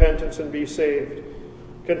to repentance and be saved,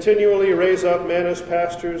 continually raise up men as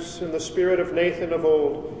pastors in the spirit of Nathan of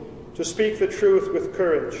old, to speak the truth with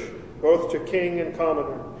courage, both to king and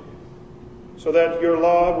commoner, so that your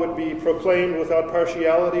law would be proclaimed without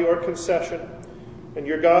partiality or concession, and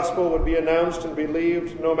your gospel would be announced and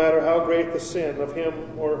believed no matter how great the sin of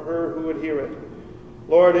him or her who would hear it.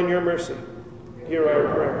 Lord, in your mercy, hear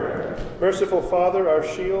our prayer. Merciful Father, our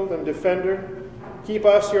shield and defender, keep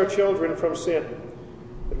us, your children, from sin,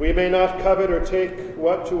 that we may not covet or take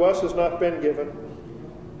what to us has not been given.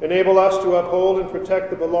 Enable us to uphold and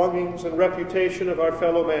protect the belongings and reputation of our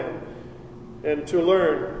fellow man, and to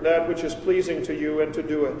learn that which is pleasing to you and to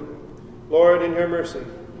do it. Lord, in your mercy,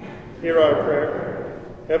 hear our prayer.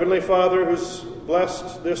 Heavenly Father, who's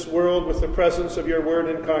blessed this world with the presence of your word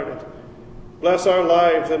incarnate, bless our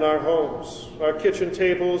lives and our homes, our kitchen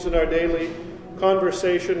tables and our daily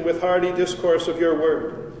conversation with hearty discourse of your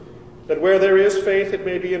word, that where there is faith it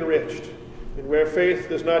may be enriched, and where faith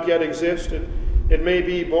does not yet exist it may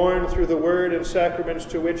be born through the word and sacraments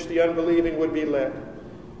to which the unbelieving would be led.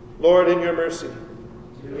 Lord, in your mercy,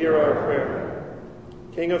 hear our prayer.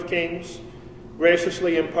 King of kings,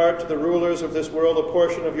 graciously impart to the rulers of this world a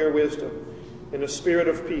portion of your wisdom in a spirit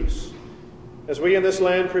of peace. As we in this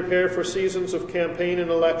land prepare for seasons of campaign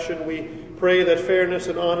and election, we pray that fairness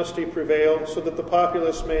and honesty prevail so that the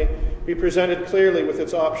populace may be presented clearly with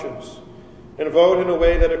its options and vote in a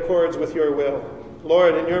way that accords with your will.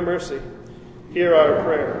 Lord, in your mercy, hear our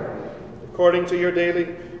prayer. According to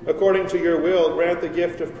your will, grant the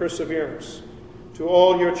gift of perseverance to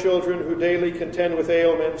all your children who daily contend with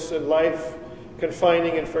ailments and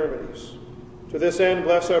life-confining infirmities. To this end,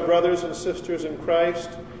 bless our brothers and sisters in Christ,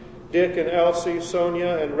 Dick and Elsie,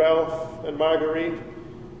 Sonia and Ralph and Marguerite,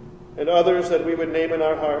 and others that we would name in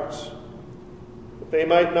our hearts, that they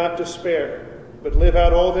might not despair, but live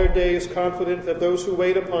out all their days confident that those who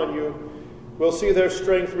wait upon you will see their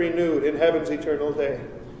strength renewed in heaven's eternal day.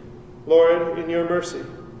 Lord, in your mercy,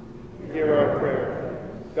 hear our prayer.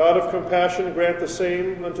 God of compassion, grant the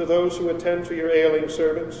same unto those who attend to your ailing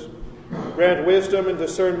servants. Grant wisdom and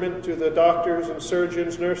discernment to the doctors and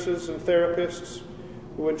surgeons, nurses and therapists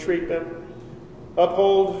who would treat them.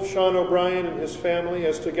 Uphold Sean O'Brien and his family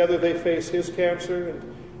as together they face his cancer,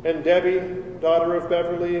 and Debbie, daughter of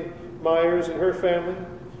Beverly Myers, and her family.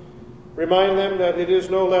 Remind them that it is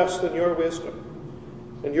no less than your wisdom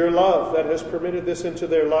and your love that has permitted this into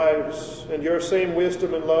their lives, and your same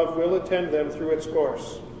wisdom and love will attend them through its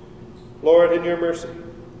course. Lord, in your mercy,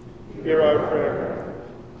 hear our prayer.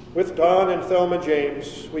 With Don and Thelma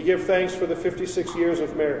James, we give thanks for the 56 years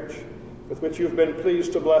of marriage with which you've been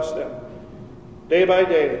pleased to bless them. Day by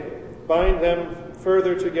day, bind them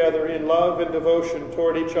further together in love and devotion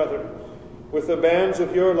toward each other with the bands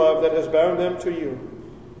of your love that has bound them to you,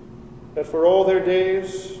 that for all their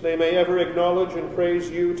days they may ever acknowledge and praise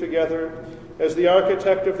you together as the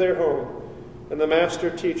architect of their home and the master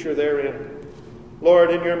teacher therein.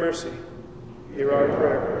 Lord, in your mercy, hear our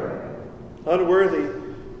prayer. Unworthy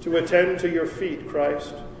to attend to your feet,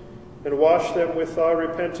 Christ, and wash them with our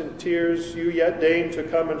repentant tears, you yet deign to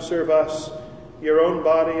come and serve us your own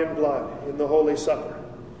body and blood in the Holy Supper.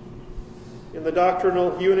 In the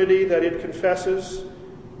doctrinal unity that it confesses,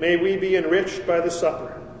 may we be enriched by the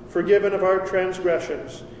supper, forgiven of our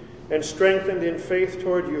transgressions, and strengthened in faith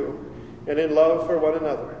toward you and in love for one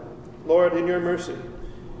another. Lord, in your mercy,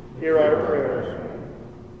 hear our prayers.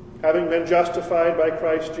 Having been justified by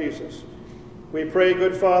Christ Jesus, we pray,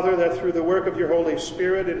 good Father, that through the work of your Holy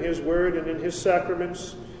Spirit in his word and in his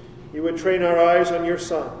sacraments, you would train our eyes on your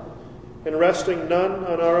Son, and resting none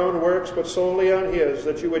on our own works but solely on his,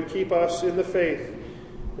 that you would keep us in the faith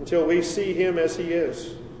until we see him as he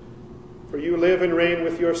is. For you live and reign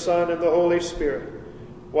with your Son and the Holy Spirit,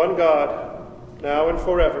 one God, now and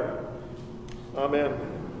forever. Amen.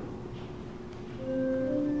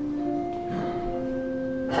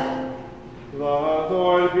 The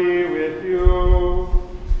Lord be with you,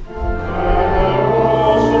 and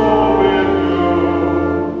also with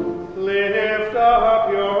you. Lift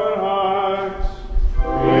up your hearts. We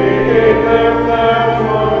lift them to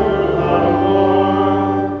the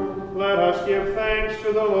Lord. Let us give thanks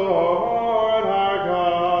to the Lord our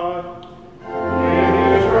God. It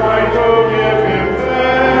is right to give him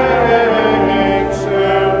thanks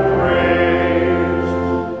and praise.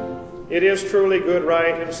 It is truly good,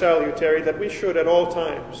 right, and salutary that we should at all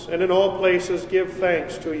times and in all places give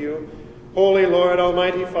thanks to you, Holy Lord,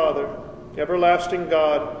 Almighty Father, everlasting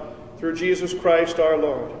God, through Jesus Christ our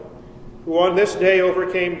Lord, who on this day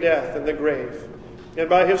overcame death and the grave, and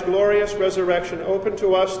by his glorious resurrection opened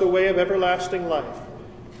to us the way of everlasting life.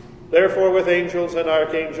 Therefore, with angels and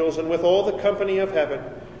archangels and with all the company of heaven,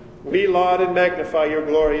 we laud and magnify your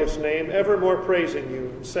glorious name, evermore praising you,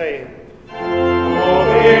 and saying, Holy,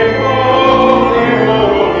 holy,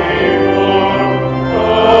 holy,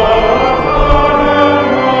 Lord God and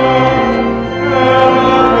earth,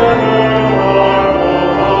 heaven and earth are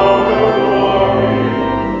full of your glory.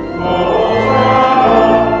 Hosanna,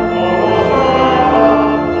 Hosanna,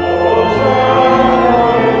 Hosanna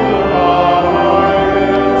in the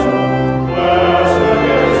highest. Blessed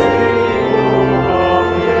is he who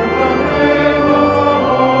comes in the name of the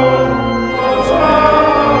Lord. Hosanna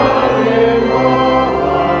in the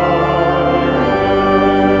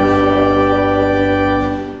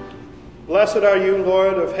highest. Blessed are you,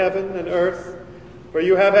 Lord of heaven and earth, for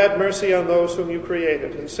you have had mercy on those whom you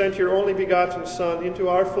created, and sent your only begotten Son into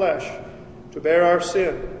our flesh to bear our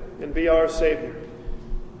sin and be our Savior.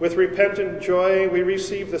 With repentant joy we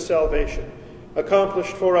receive the salvation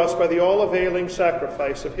accomplished for us by the all-availing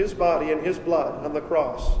sacrifice of his body and his blood on the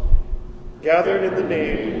cross. Gathered in the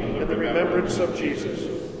name and the remembrance of Jesus,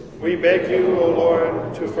 we beg you, O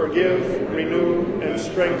Lord, to forgive, renew, and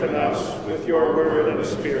strengthen us with your word and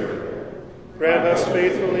spirit. Grant us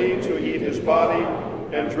faithfully to eat his body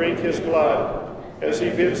and drink his blood, as he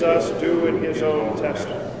bids us do in his own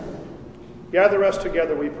testament. Gather us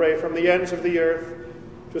together, we pray, from the ends of the earth,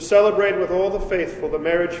 to celebrate with all the faithful the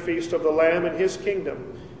marriage feast of the Lamb in his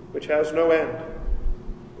kingdom, which has no end.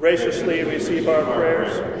 Graciously receive our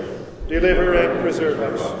prayers, deliver and preserve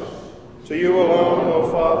us. To you alone,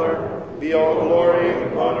 O Father, be all glory,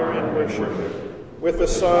 honor, and worship, with the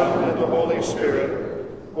Son and the Holy Spirit,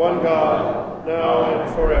 one God, now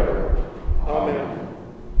and forever. Amen.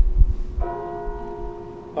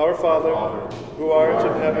 Our Father, who art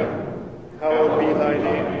in heaven, hallowed be thy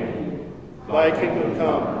name. Thy kingdom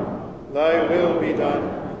come, thy will be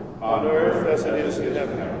done, on earth as it is in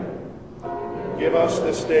heaven. Give us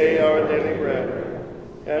this day our daily bread,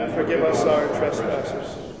 and forgive us our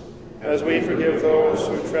trespasses, as we forgive those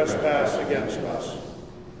who trespass against us.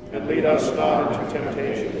 And lead us not into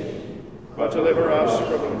temptation, but deliver us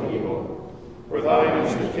from evil. For thine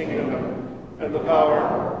is the kingdom, and the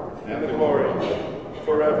power, and the glory,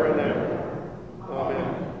 forever and ever.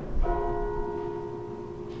 Amen.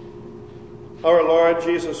 Our Lord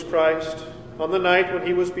Jesus Christ, on the night when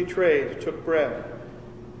he was betrayed, took bread.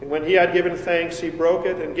 And when he had given thanks, he broke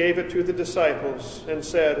it and gave it to the disciples, and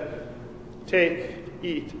said, Take,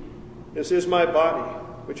 eat. This is my body,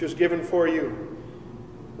 which is given for you.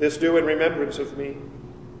 This do in remembrance of me.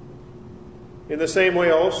 In the same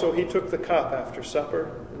way also he took the cup after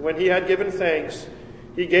supper, and when he had given thanks,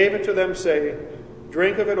 he gave it to them, saying,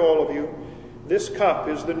 Drink of it, all of you. This cup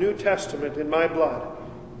is the New Testament in my blood,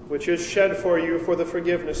 which is shed for you for the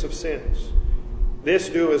forgiveness of sins. This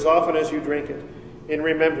do as often as you drink it, in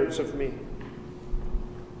remembrance of me.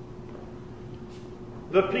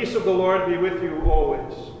 The peace of the Lord be with you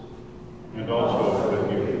always. And also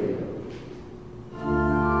with you.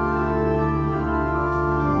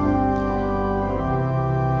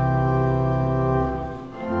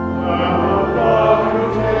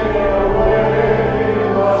 Take away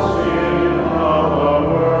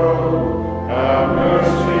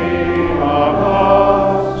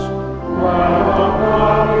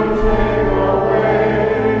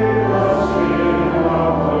the sin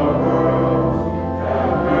of the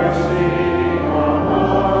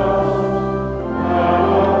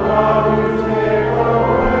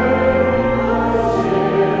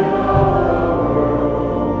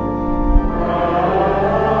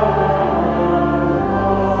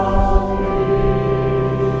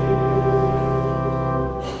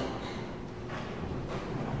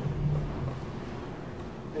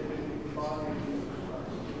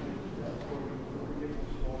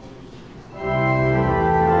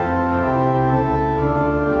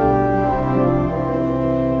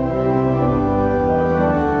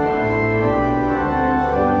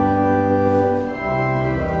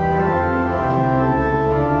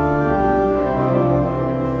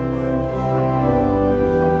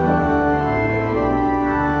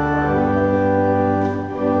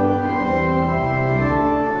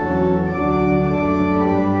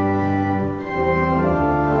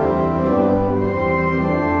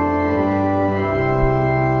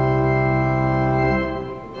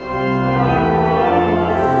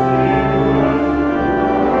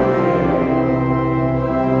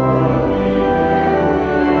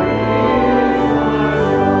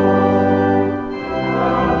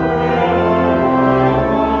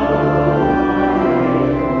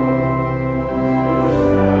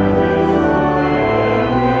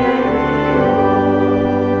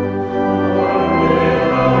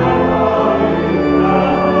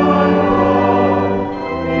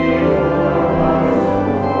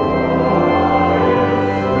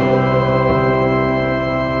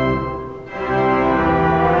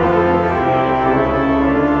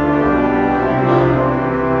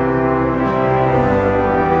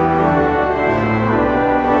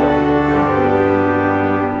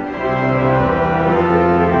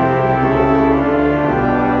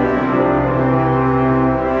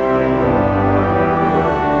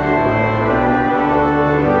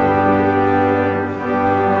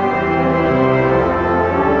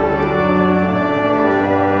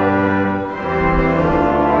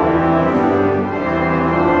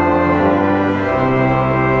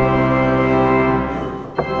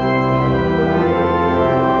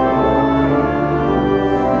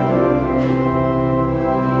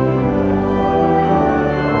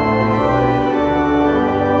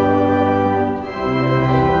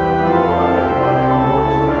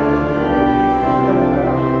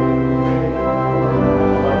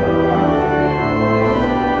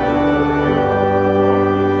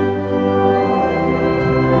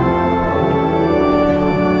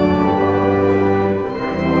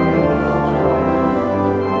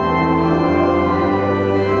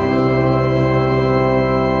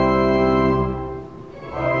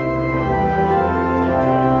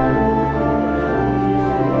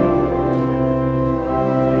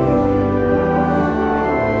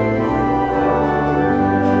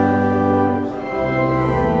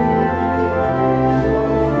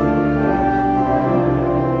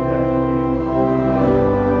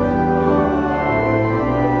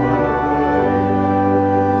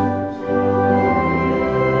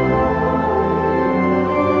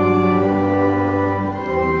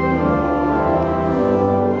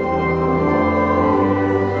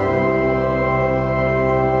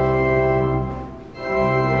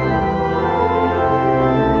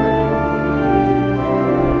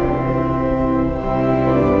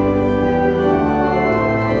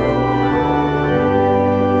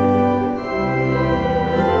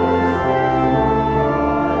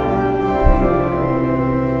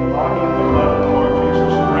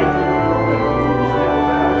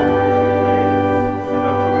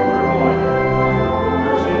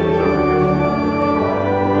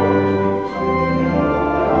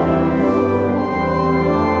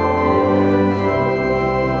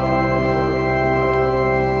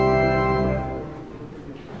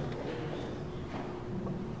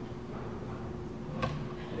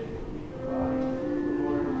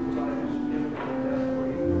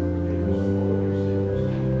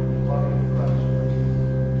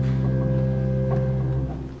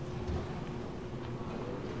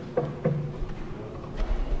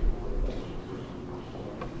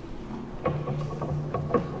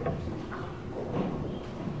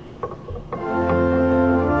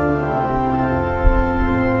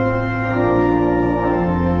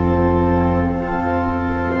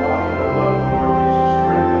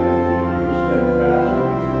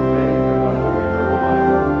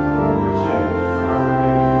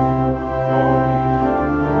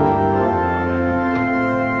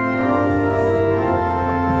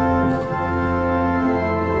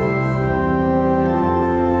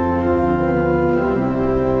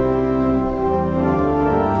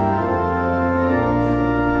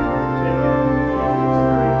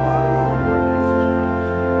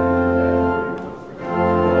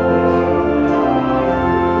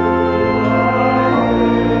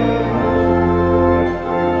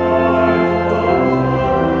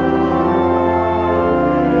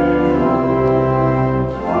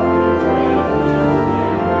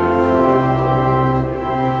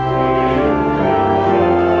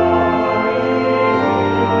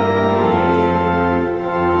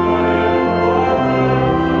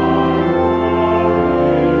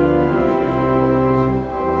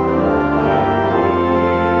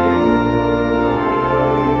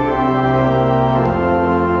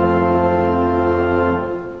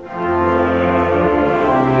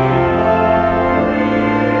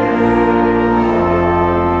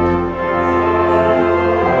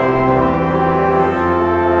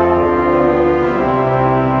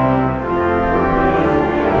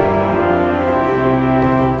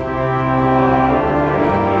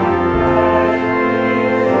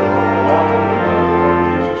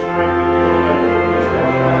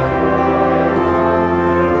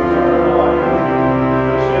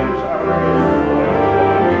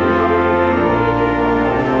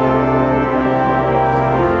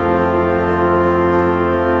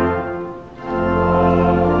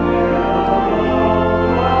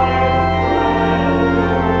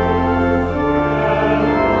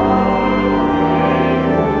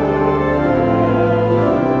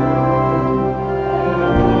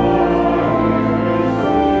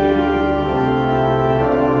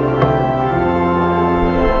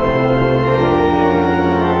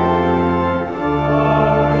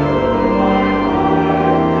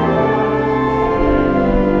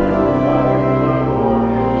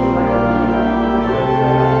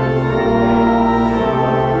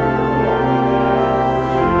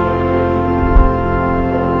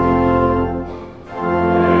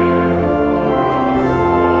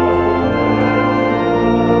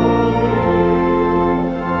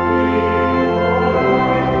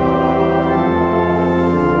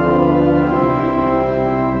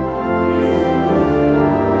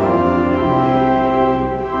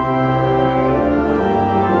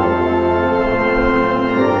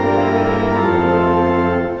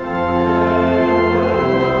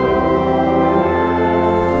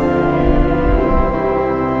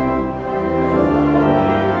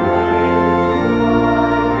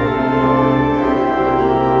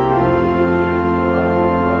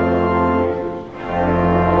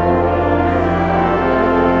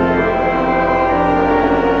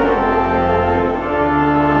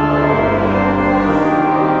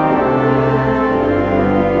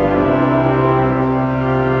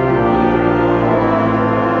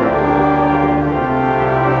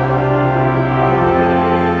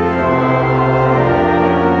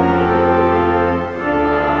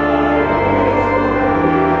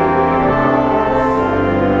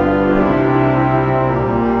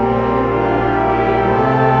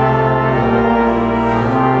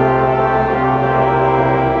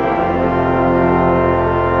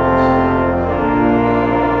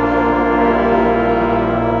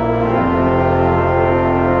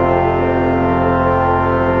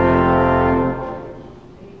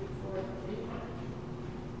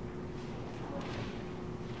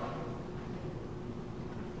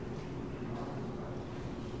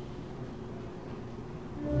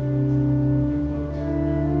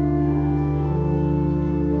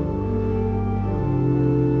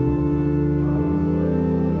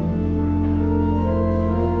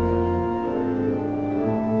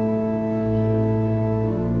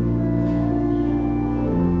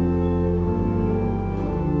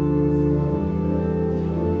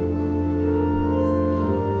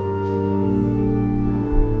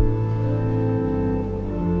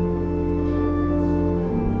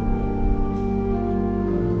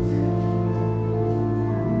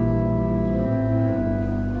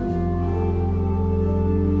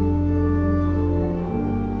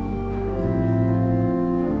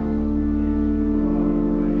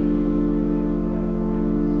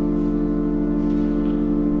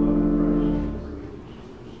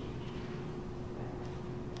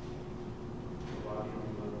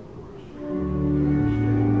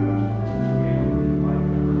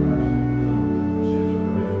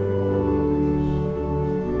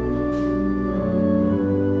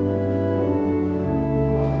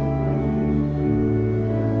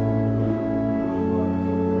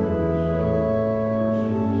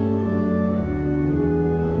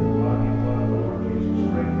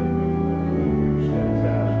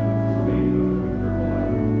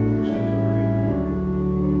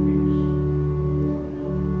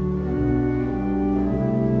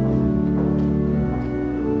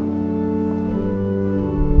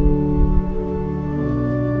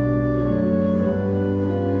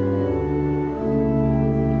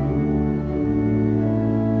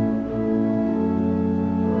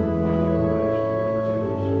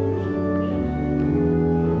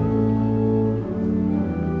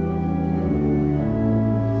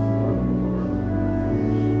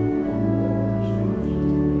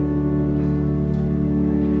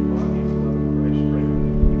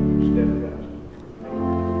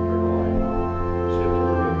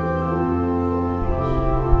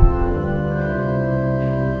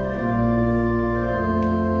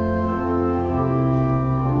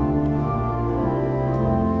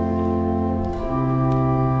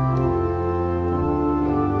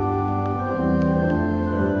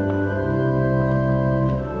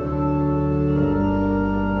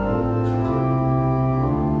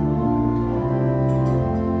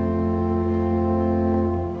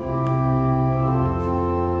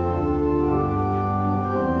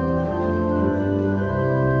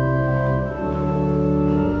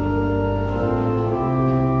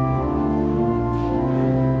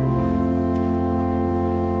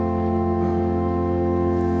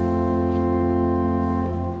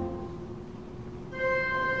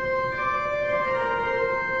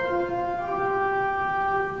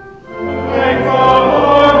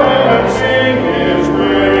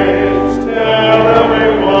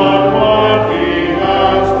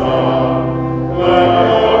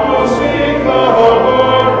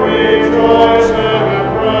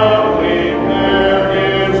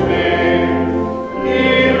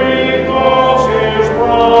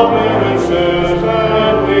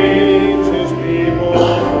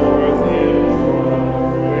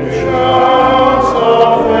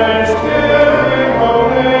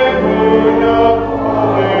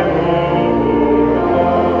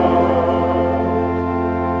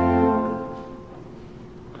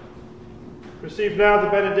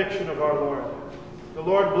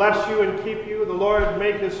bless you and keep you. The Lord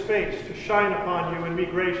make his face to shine upon you and be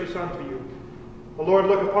gracious unto you. The Lord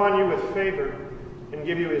look upon you with favor and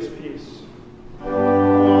give you his peace.